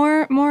us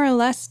more or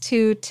less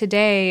to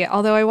today.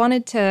 Although I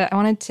wanted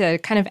to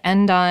kind of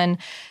end on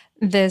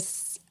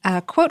this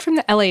quote from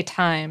the LA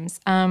Times,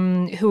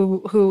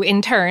 who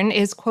in turn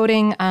is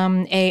quoting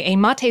a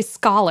mate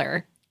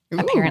scholar,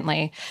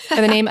 apparently, by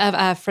the name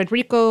of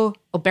Federico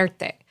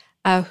Oberti,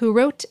 who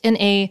wrote in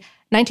a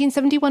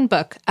 1971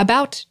 book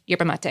about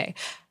yerba mate,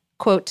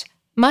 quote,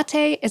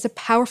 "Mate is a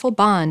powerful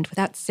bond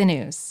without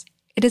sinews.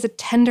 It is a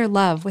tender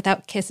love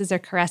without kisses or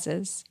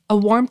caresses, a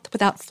warmth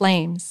without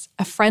flames,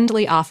 a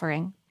friendly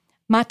offering.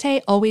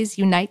 Mate always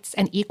unites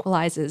and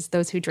equalizes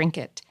those who drink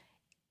it,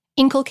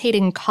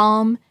 inculcating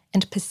calm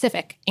and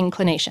pacific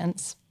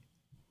inclinations."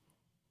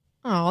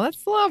 Oh,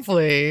 that's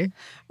lovely.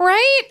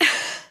 Right?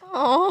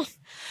 Oh,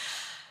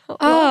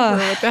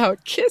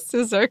 without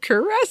kisses or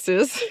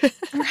caresses.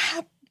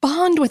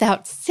 Bond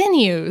without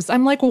sinews.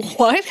 I'm like,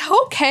 what?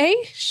 Okay,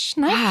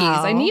 shnikes.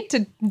 Wow. I need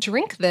to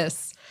drink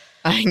this.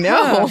 I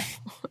know.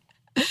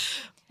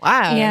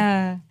 Wow.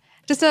 Yeah.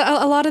 Just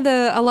a lot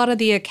of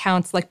the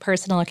accounts, like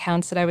personal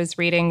accounts that I was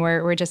reading,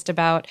 were just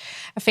about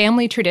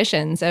family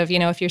traditions of,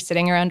 if you're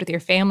sitting around with your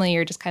family,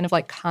 you're just kind of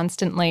like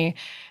constantly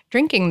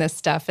drinking this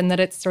stuff, and that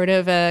it's sort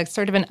of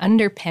an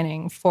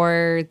underpinning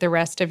for the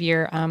rest of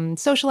your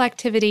social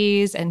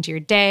activities and your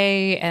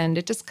day, and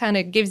it just kind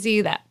of gives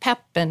you that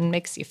pep and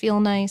makes you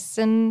feel nice,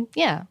 and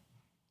yeah.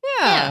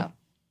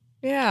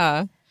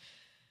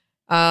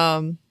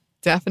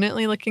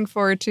 Definitely looking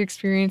forward to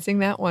experiencing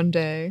that one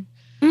day.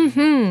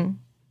 Mm-hmm.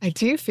 I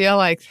do feel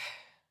like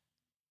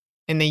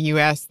in the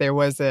U.S. there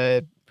was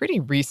a pretty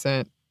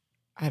recent,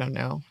 I don't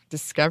know,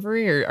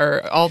 discovery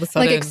or all of a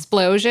sudden... Like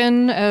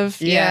explosion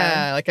of...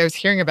 Yeah, like I was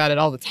hearing about it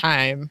all the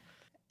time.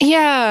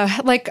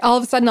 Yeah, like all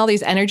of a sudden all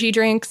these energy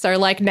drinks are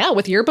like, now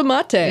with yerba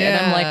mate. Yeah.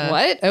 And I'm like,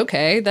 what?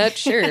 Okay, that's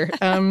sure.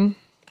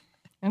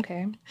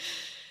 Okay.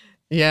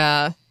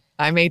 Yeah,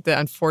 I made the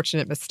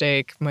unfortunate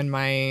mistake when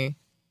my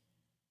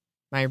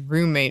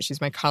roommate,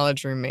 she's my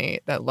college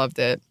roommate that loved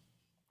it.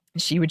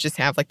 She would just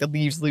have like the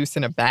leaves loose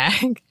in a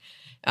bag.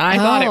 And I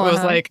thought it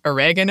was like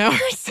oregano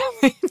or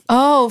something.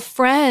 Oh,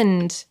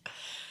 friend.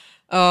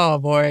 Oh,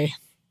 boy.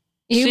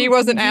 She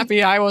wasn't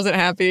happy. I wasn't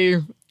happy.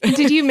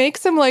 Did you make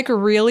some like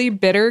really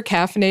bitter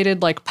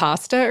caffeinated like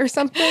pasta or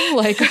something?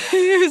 Like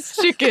it was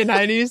chicken.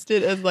 I used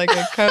it as like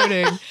a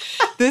coating.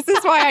 This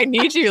is why I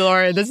need you,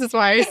 Lauren. This is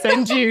why I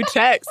send you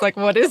texts. Like,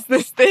 what is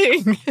this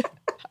thing?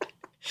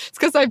 It's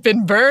because I've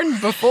been burned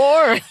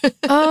before.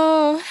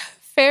 Oh,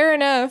 fair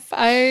enough.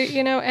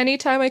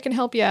 Anytime I can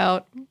help you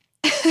out.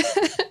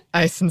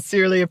 I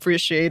sincerely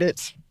appreciate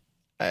it.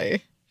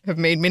 I have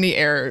made many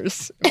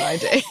errors in my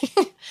day.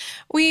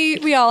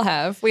 We all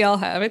have. We all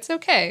have. It's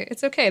okay.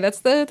 It's okay. That's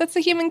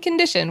the human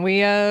condition.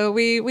 We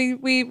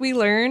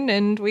learn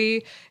and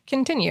we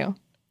continue.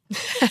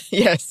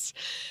 Yes.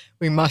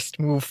 We must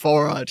move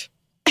forward.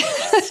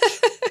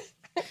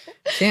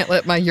 Can't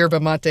let my yerba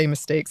mate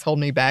mistakes hold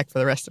me back for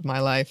the rest of my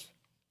life.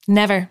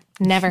 Never.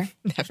 Never.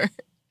 Never.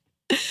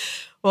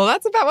 Well,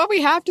 that's about what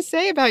we have to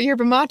say about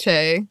yerba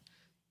mate.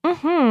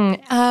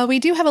 Mm-hmm. We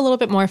do have a little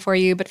bit more for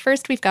you, but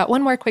first we've got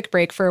one more quick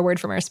break for a word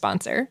from our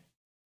sponsor.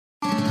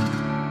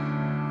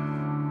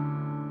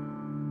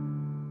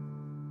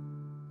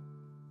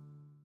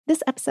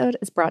 This episode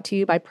is brought to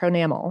you by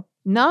Pronamel.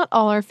 Not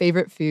all our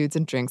favorite foods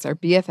and drinks are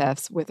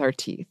BFFs with our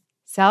teeth.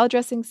 Salad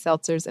dressings,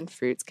 seltzers, and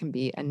fruits can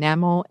be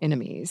enamel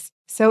enemies.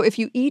 So if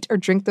you eat or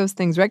drink those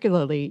things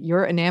regularly,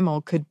 your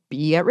enamel could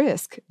be at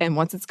risk. And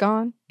once it's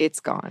gone, it's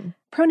gone.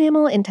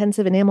 Pronamel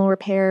Intensive Enamel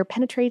Repair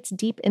penetrates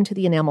deep into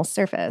the enamel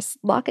surface,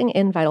 locking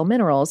in vital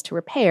minerals to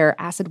repair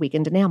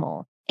acid-weakened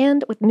enamel.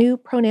 And with new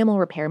Pronamel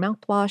Repair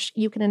mouthwash,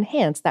 you can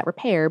enhance that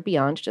repair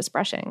beyond just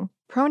brushing.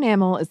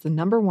 Pronamel is the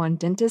 #1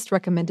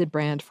 dentist-recommended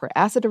brand for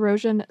acid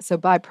erosion, so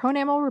buy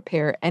Pronamel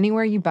Repair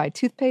anywhere you buy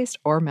toothpaste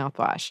or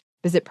mouthwash.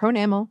 Visit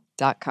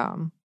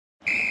pronamel.com.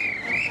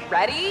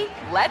 Ready?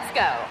 Let's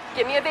go.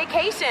 Give me a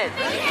vacation.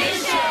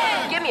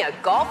 Vacation! Give me a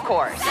golf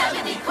course.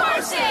 70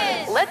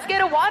 courses! Let's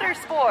get a water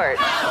sport.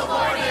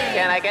 Paddleboarding!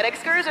 Can I get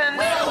excursions?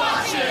 Whale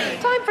watching!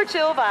 Time for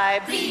chill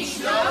vibes. Beach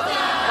yoga!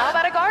 How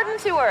about a garden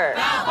tour?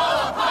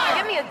 Balboa Park!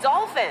 Give me a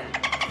dolphin.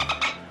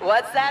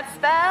 What's that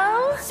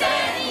spell?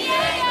 San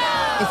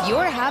Diego! If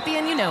you're happy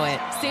and you know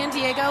it, San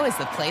Diego is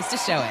the place to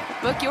show it.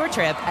 Book your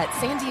trip at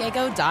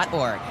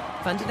sandiego.org.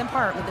 Funded in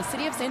part with the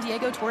City of San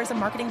Diego Tourism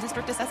Marketing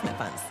District Assessment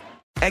Funds.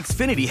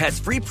 Xfinity has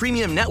free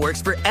premium networks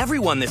for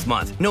everyone this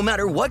month, no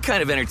matter what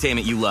kind of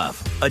entertainment you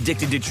love.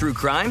 Addicted to true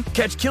crime?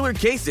 Catch killer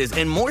cases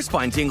and more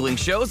spine-tingling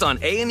shows on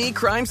A&E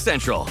Crime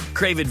Central.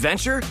 Crave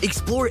adventure?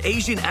 Explore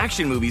Asian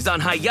action movies on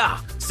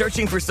Hi-YAH.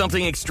 Searching for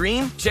something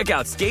extreme? Check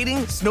out skating,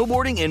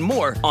 snowboarding, and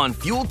more on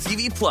Fuel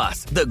TV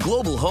Plus, the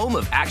global home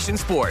of action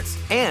sports.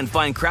 And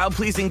find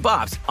crowd-pleasing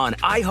bops on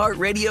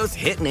iHeartRadio's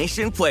Hit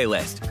Nation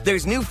playlist.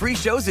 There's new free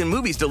shows and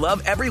movies to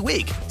love every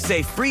week.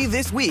 Say free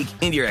this week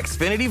in your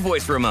Xfinity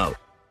voice remote.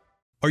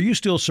 Are you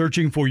still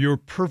searching for your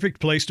perfect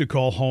place to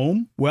call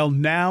home? Well,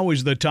 now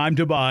is the time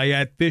to buy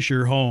at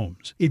Fisher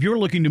Homes. If you're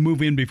looking to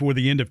move in before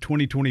the end of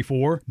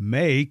 2024,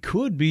 May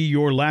could be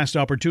your last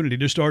opportunity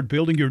to start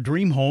building your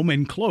dream home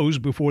and close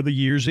before the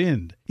year's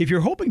end. If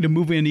you're hoping to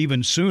move in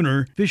even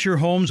sooner, Fisher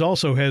Homes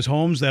also has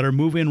homes that are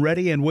move-in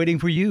ready and waiting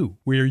for you,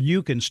 where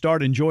you can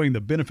start enjoying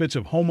the benefits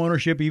of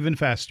homeownership even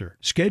faster.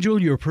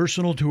 Schedule your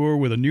personal tour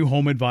with a new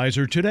home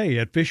advisor today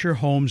at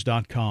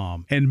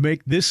FisherHomes.com and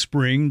make this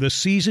spring the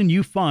season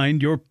you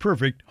find your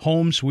perfect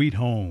home sweet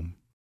home.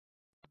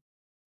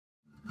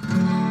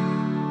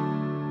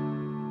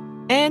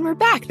 And we're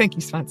back. Thank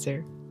you,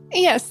 sponsor.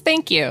 Yes,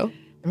 thank you.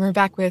 And we're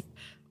back with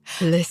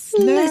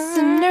Listener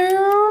Mail.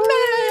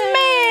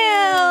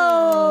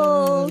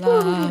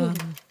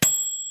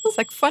 It's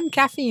like fun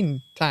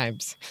caffeine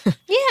times.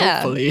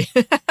 Yeah. Hopefully.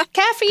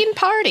 Caffeine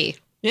party.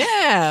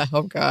 Yeah.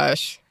 Oh,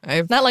 gosh.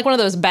 Not like one of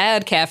those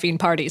bad caffeine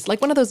parties, like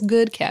one of those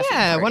good caffeine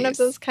parties. Yeah, one of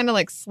those kind of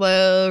like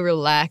slow,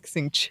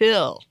 relaxing,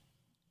 chill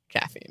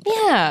caffeine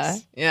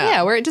parties.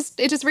 Yeah, where it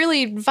just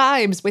really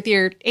vibes with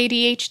your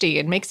ADHD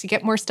and makes you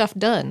get more stuff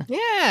done.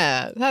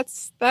 Yeah,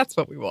 that's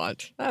what we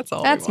want. That's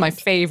all. That's my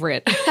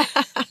favorite.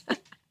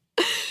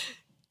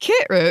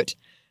 Kit wrote,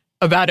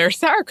 about our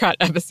sauerkraut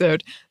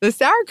episode, the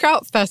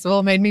Sauerkraut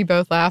Festival made me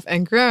both laugh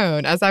and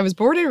groan, as I was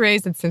born and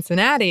raised in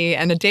Cincinnati,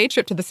 and a day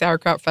trip to the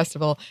Sauerkraut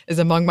Festival is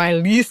among my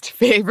least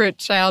favorite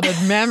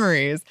childhood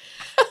memories.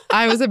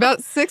 I was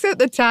about 6 at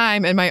the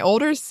time, and my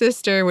older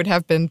sister would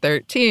have been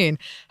 13.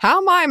 How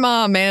my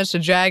mom managed to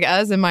drag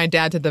us and my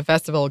dad to the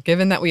festival,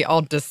 given that we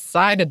all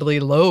decidedly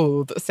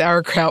loathe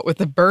sauerkraut with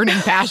the burning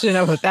passion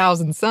of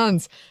 1,000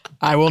 suns,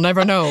 I will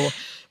never know.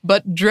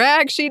 But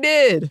drag she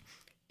did.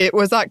 It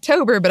was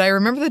October, but I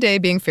remember the day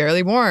being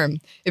fairly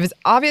warm. It was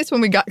obvious when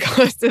we got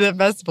close to the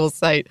festival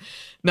site,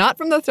 not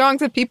from the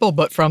throngs of people,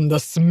 but from the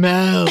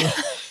smell.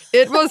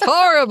 It was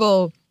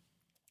horrible.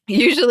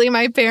 Usually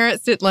my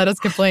parents didn't let us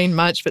complain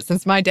much, but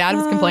since my dad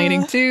was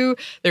complaining too,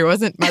 there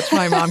wasn't much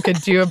my mom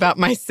could do about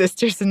my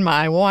sisters and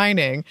my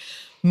whining.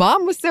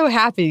 Mom was so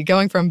happy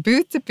going from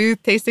booth to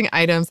booth tasting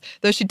items,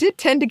 though she did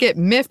tend to get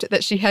miffed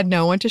that she had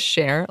no one to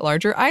share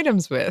larger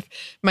items with.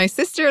 My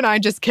sister and I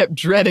just kept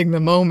dreading the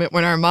moment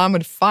when our mom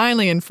would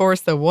finally enforce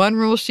the one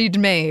rule she'd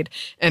made,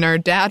 and our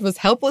dad was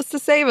helpless to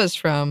save us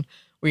from.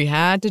 We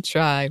had to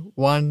try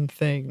one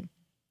thing.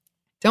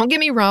 Don't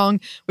get me wrong,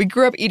 we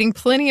grew up eating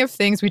plenty of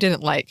things we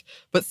didn't like,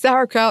 but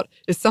sauerkraut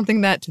is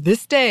something that, to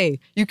this day,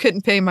 you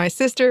couldn't pay my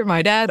sister,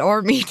 my dad,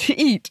 or me to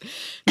eat.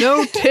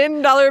 No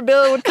 $10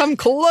 bill would come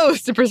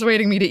close to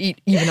persuading me to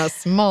eat even a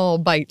small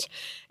bite.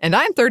 And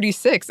I'm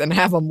 36 and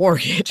have a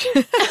mortgage.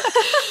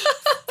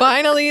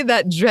 Finally,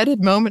 that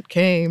dreaded moment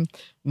came.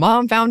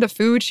 Mom found a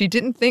food she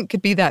didn't think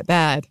could be that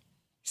bad.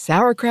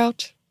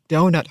 Sauerkraut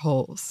donut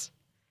holes.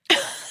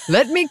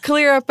 Let me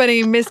clear up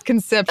any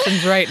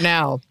misconceptions right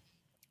now.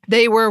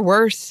 They were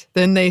worse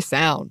than they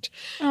sound.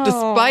 Aww.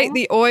 Despite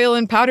the oil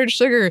and powdered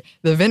sugar,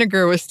 the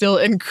vinegar was still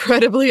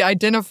incredibly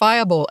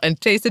identifiable and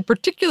tasted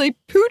particularly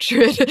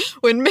putrid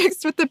when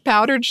mixed with the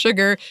powdered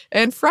sugar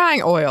and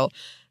frying oil.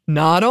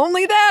 Not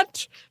only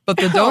that, but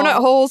the donut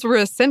holes were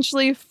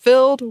essentially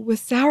filled with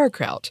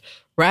sauerkraut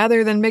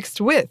rather than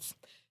mixed with.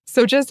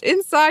 So just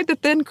inside the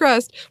thin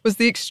crust was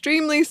the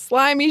extremely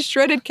slimy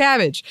shredded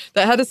cabbage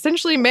that had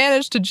essentially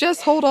managed to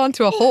just hold on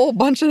to a whole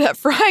bunch of that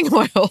frying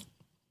oil.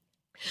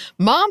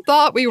 Mom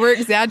thought we were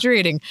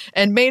exaggerating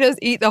and made us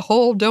eat the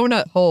whole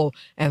donut hole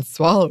and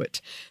swallow it.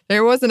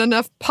 There wasn't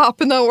enough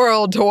pop in the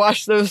world to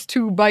wash those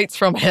 2 bites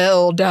from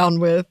hell down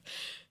with.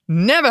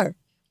 Never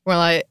will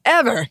I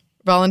ever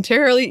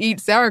voluntarily eat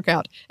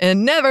sauerkraut,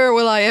 and never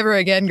will I ever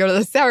again go to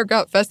the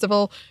Sauerkraut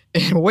Festival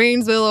in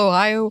Waynesville,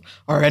 Ohio,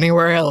 or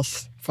anywhere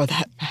else for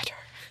that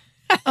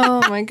matter.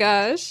 Oh my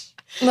gosh.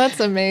 That's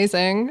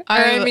amazing.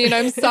 I mean,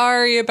 I'm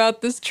sorry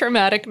about this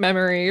traumatic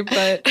memory,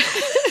 but...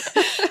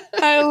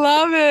 I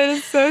love it.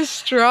 It's so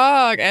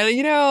strong. And,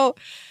 you know,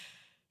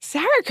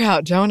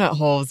 sauerkraut donut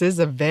holes is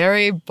a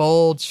very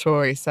bold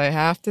choice, I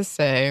have to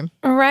say.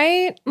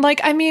 Right?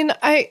 Like, I mean,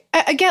 I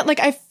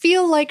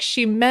feel like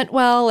she meant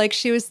well. Like,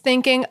 she was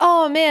thinking,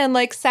 oh, man,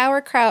 like,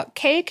 sauerkraut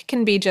cake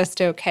can be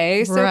just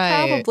okay. So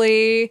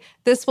probably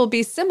this will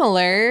be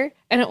similar.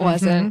 And it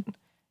wasn't.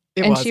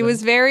 She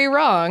was very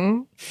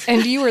wrong.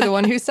 And you were the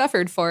one who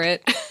suffered for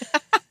it.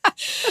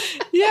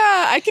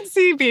 Yeah, I can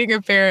see being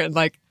a parent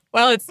like,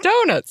 well, it's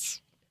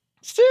donuts.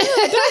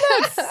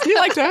 Donuts. You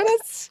like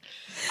donuts?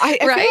 I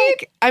feel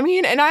like, I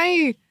mean, and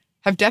I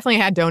have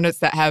definitely had donuts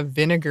that have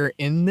vinegar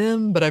in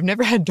them, but I've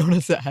never had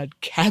donuts that had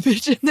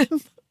cabbage in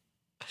them.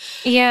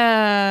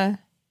 Yeah.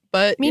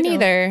 But me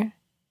neither.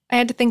 I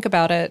had to think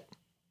about it.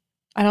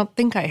 I don't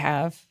think I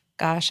have.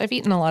 Gosh, I've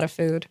eaten a lot of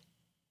food.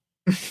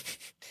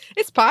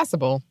 It's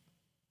possible.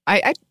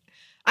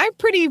 I'm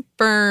pretty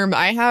firm.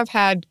 I have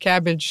had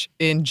cabbage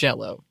in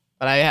Jell-O,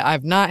 but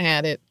I've not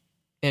had it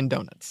in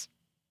donuts.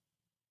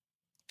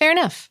 Fair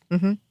enough.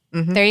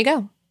 There you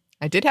go.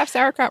 I did have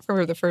sauerkraut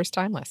for the first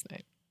time last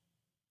night.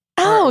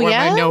 Oh, or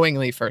yeah? my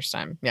knowingly first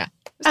time. Yeah.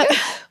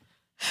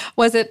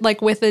 Was it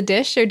like with a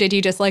dish, or did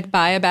you just like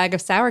buy a bag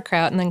of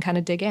sauerkraut and then kind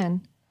of dig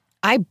in?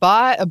 I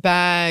bought a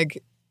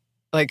bag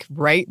like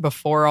right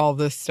before all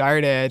this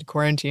started,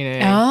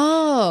 quarantining.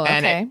 Oh,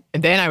 okay.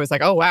 And then I was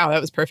like, oh, wow,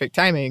 that was perfect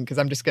timing, because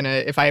I'm just going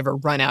to, if I ever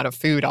run out of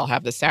food, I'll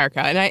have the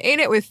sauerkraut. And I ate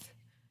it with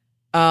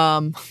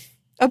a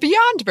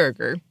Beyond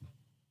Burger.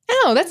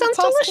 Oh, that sounds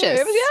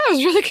delicious. It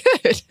was really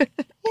good.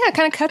 Yeah, it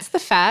kind of cuts the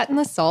fat and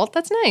the salt.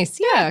 That's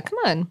nice. Yeah, come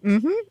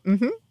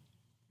on.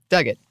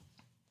 Dug it.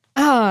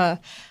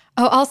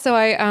 Also,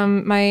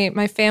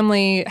 my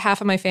family, half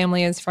of my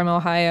family is from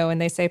Ohio,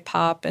 and they say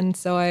pop, and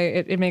so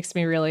it makes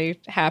me really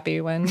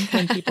happy when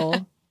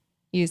people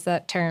use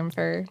that term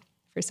for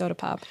soda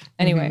pop.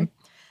 Anyway,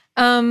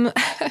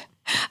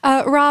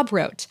 Rob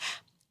wrote,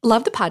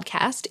 "Love the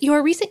podcast.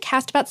 Your recent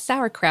cast about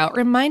sauerkraut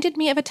reminded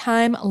me of a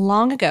time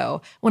long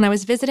ago when I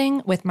was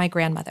visiting with my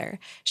grandmother.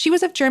 She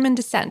was of German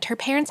descent, her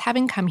parents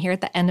having come here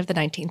at the end of the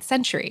 19th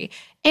century.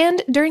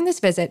 And during this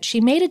visit, she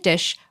made a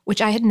dish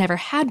which I had never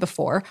had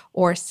before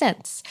or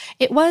since.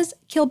 It was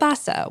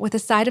kielbasa with a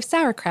side of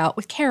sauerkraut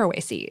with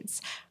caraway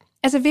seeds.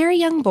 As a very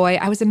young boy,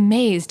 I was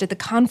amazed at the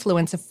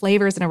confluence of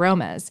flavors and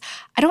aromas.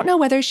 I don't know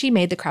whether she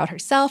made the kraut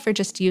herself or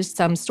just used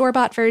some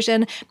store-bought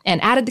version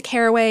and added the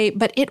caraway,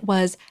 but it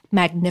was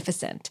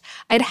magnificent.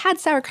 I'd had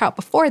sauerkraut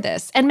before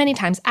this, and many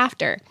times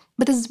after,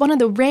 but this is one of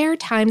the rare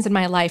times in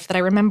my life that I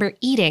remember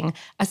eating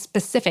a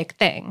specific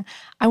thing.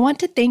 I want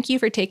to thank you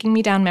for taking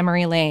me down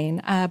memory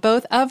lane,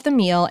 both of the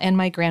meal and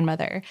my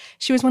grandmother.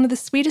 She was one of the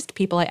sweetest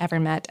people I ever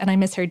met, and I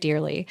miss her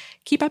dearly.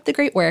 Keep up the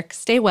great work,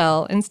 stay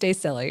well, and stay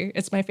silly.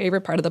 It's my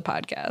favorite part of the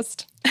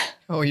podcast.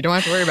 Oh, you don't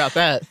have to worry about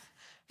that.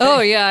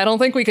 Oh, yeah, I don't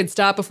think we could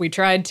stop if we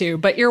tried to,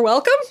 but you're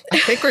welcome. I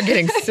think we're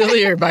getting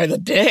sillier by the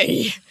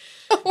day.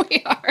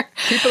 We are.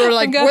 People are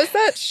like, was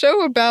that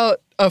show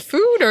about a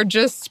food or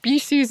just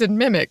species and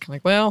mimic? I'm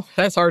like, well,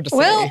 that's hard to say.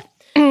 Well,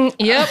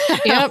 yep.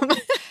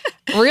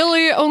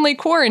 Really, only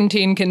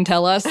quarantine can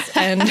tell us.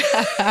 And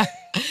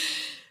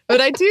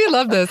but I do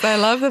love this. I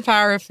love the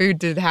power of food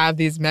to have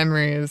these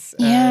memories.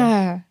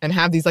 And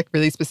have these like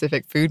really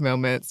specific food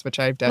moments, which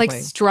I've definitely...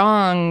 Like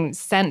strong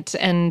scent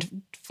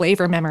and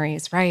flavor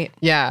memories, right?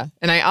 Yeah.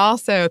 And I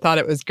also thought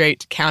it was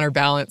great to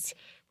counterbalance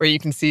where you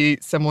can see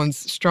someone's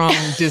strong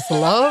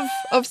dislove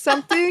of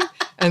something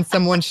and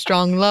someone's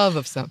strong love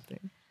of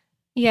something.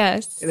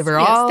 Yes. We're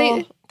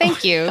all...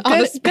 Thank you.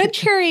 Good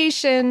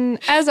curation,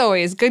 as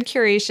always, good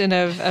curation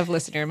of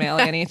listener mail,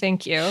 Annie.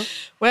 Thank you.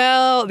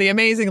 Well, the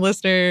amazing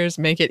listeners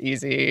make it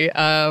easy.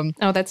 Oh,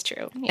 that's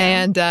true.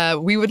 Yeah.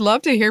 And we would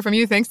love to hear from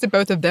you. Thanks to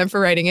both of them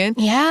for writing in.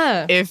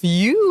 Yeah. If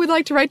you would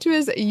like to write to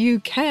us, you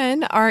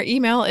can. Our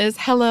email is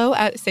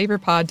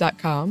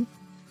hello@savorpod.com.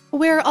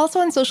 We're also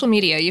on social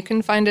media. You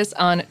can find us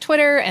on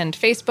Twitter and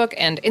Facebook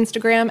and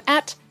Instagram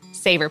at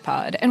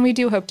SavorPod, and we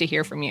do hope to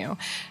hear from you.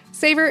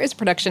 Savor is a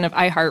production of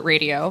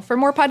iHeartRadio. For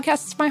more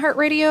podcasts from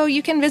iHeartRadio,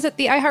 you can visit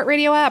the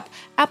iHeartRadio app,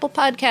 Apple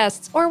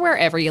Podcasts, or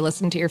wherever you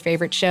listen to your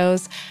favorite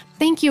shows.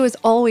 Thank you, as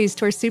always,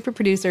 to our super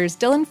producers,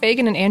 Dylan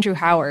Fagan and Andrew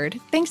Howard.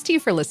 Thanks to you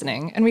for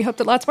listening, and we hope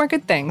that lots more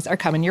good things are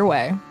coming your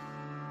way.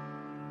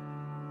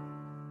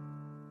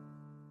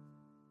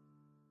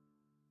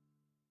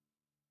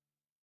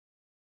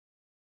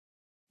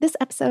 This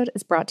episode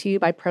is brought to you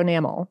by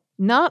Pronamel.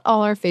 Not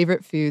all our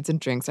favorite foods and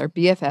drinks are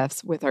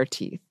BFFs with our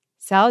teeth.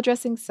 Salad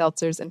dressings,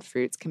 seltzers, and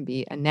fruits can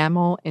be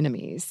enamel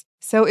enemies.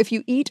 So if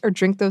you eat or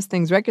drink those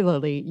things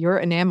regularly, your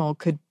enamel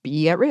could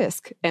be at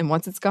risk. And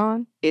once it's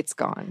gone, it's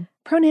gone.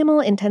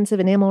 Pronamel Intensive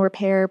Enamel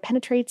Repair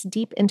penetrates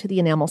deep into the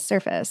enamel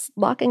surface,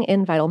 locking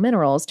in vital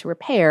minerals to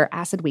repair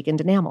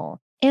acid-weakened enamel.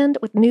 And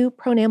with new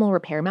Pronamel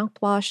Repair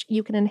mouthwash,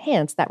 you can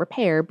enhance that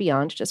repair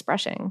beyond just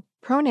brushing.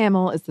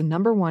 Pronamel is the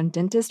 #1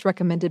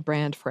 dentist-recommended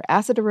brand for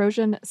acid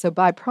erosion, so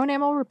buy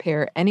Pronamel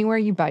Repair anywhere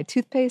you buy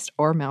toothpaste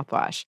or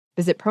mouthwash.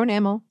 Visit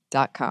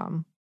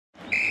pronamel.com.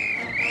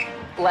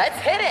 Let's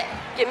hit it.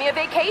 Give me a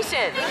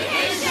vacation.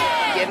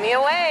 Give me a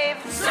wave.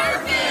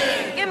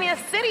 Surfing. Give me a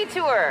city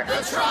tour.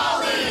 The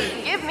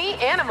trolley. Give me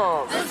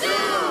animals. The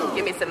zoo.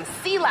 Give me some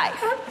sea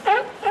life.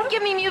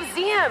 Give me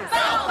museums.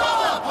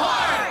 Balboa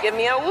Park. Give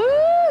me a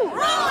woo.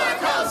 Roller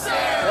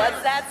coaster.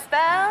 What's that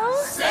spell?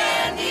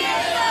 San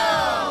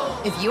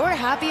Diego. If you're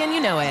happy and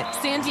you know it,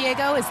 San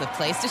Diego is the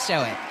place to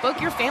show it.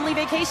 Book your family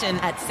vacation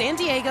at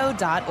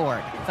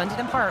sandiego.org. Funded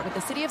in part with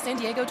the City of San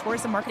Diego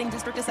Tourism Marketing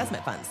District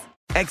Assessment Funds.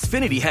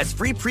 Xfinity has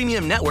free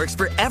premium networks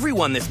for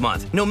everyone this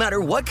month, no matter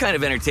what kind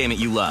of entertainment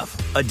you love.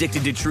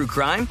 Addicted to true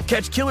crime?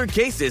 Catch killer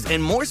cases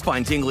and more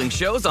spine-tingling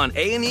shows on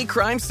A&E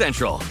Crime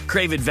Central.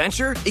 Crave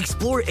adventure?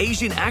 Explore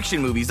Asian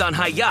action movies on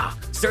Hi-YAH.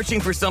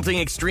 Searching for something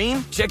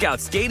extreme? Check out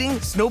skating,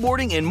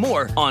 snowboarding, and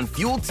more on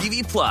Fuel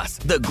TV Plus,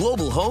 the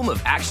global home of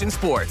action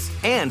sports.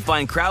 And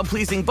find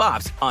crowd-pleasing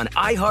bops on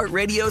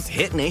iHeartRadio's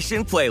Hit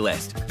Nation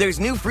playlist. There's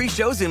new free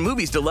shows and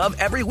movies to love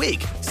every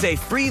week. Say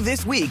free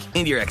this week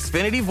in your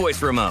Xfinity voice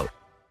remote.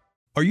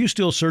 Are you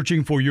still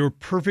searching for your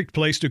perfect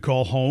place to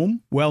call home?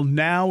 Well,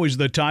 now is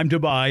the time to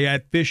buy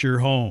at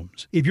Fisher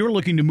Homes. If you're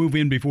looking to move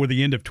in before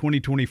the end of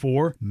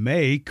 2024,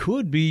 May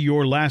could be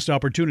your last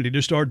opportunity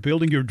to start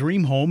building your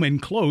dream home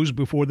and close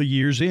before the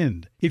year's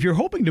end. If you're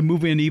hoping to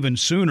move in even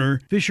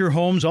sooner, Fisher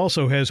Homes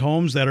also has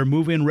homes that are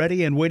move-in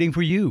ready and waiting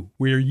for you,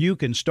 where you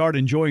can start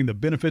enjoying the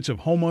benefits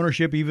of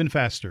homeownership even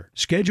faster.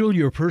 Schedule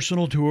your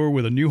personal tour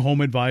with a new home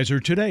advisor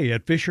today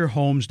at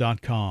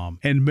FisherHomes.com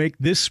and make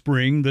this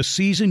spring the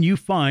season you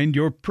find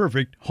your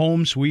perfect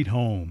home sweet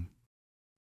home.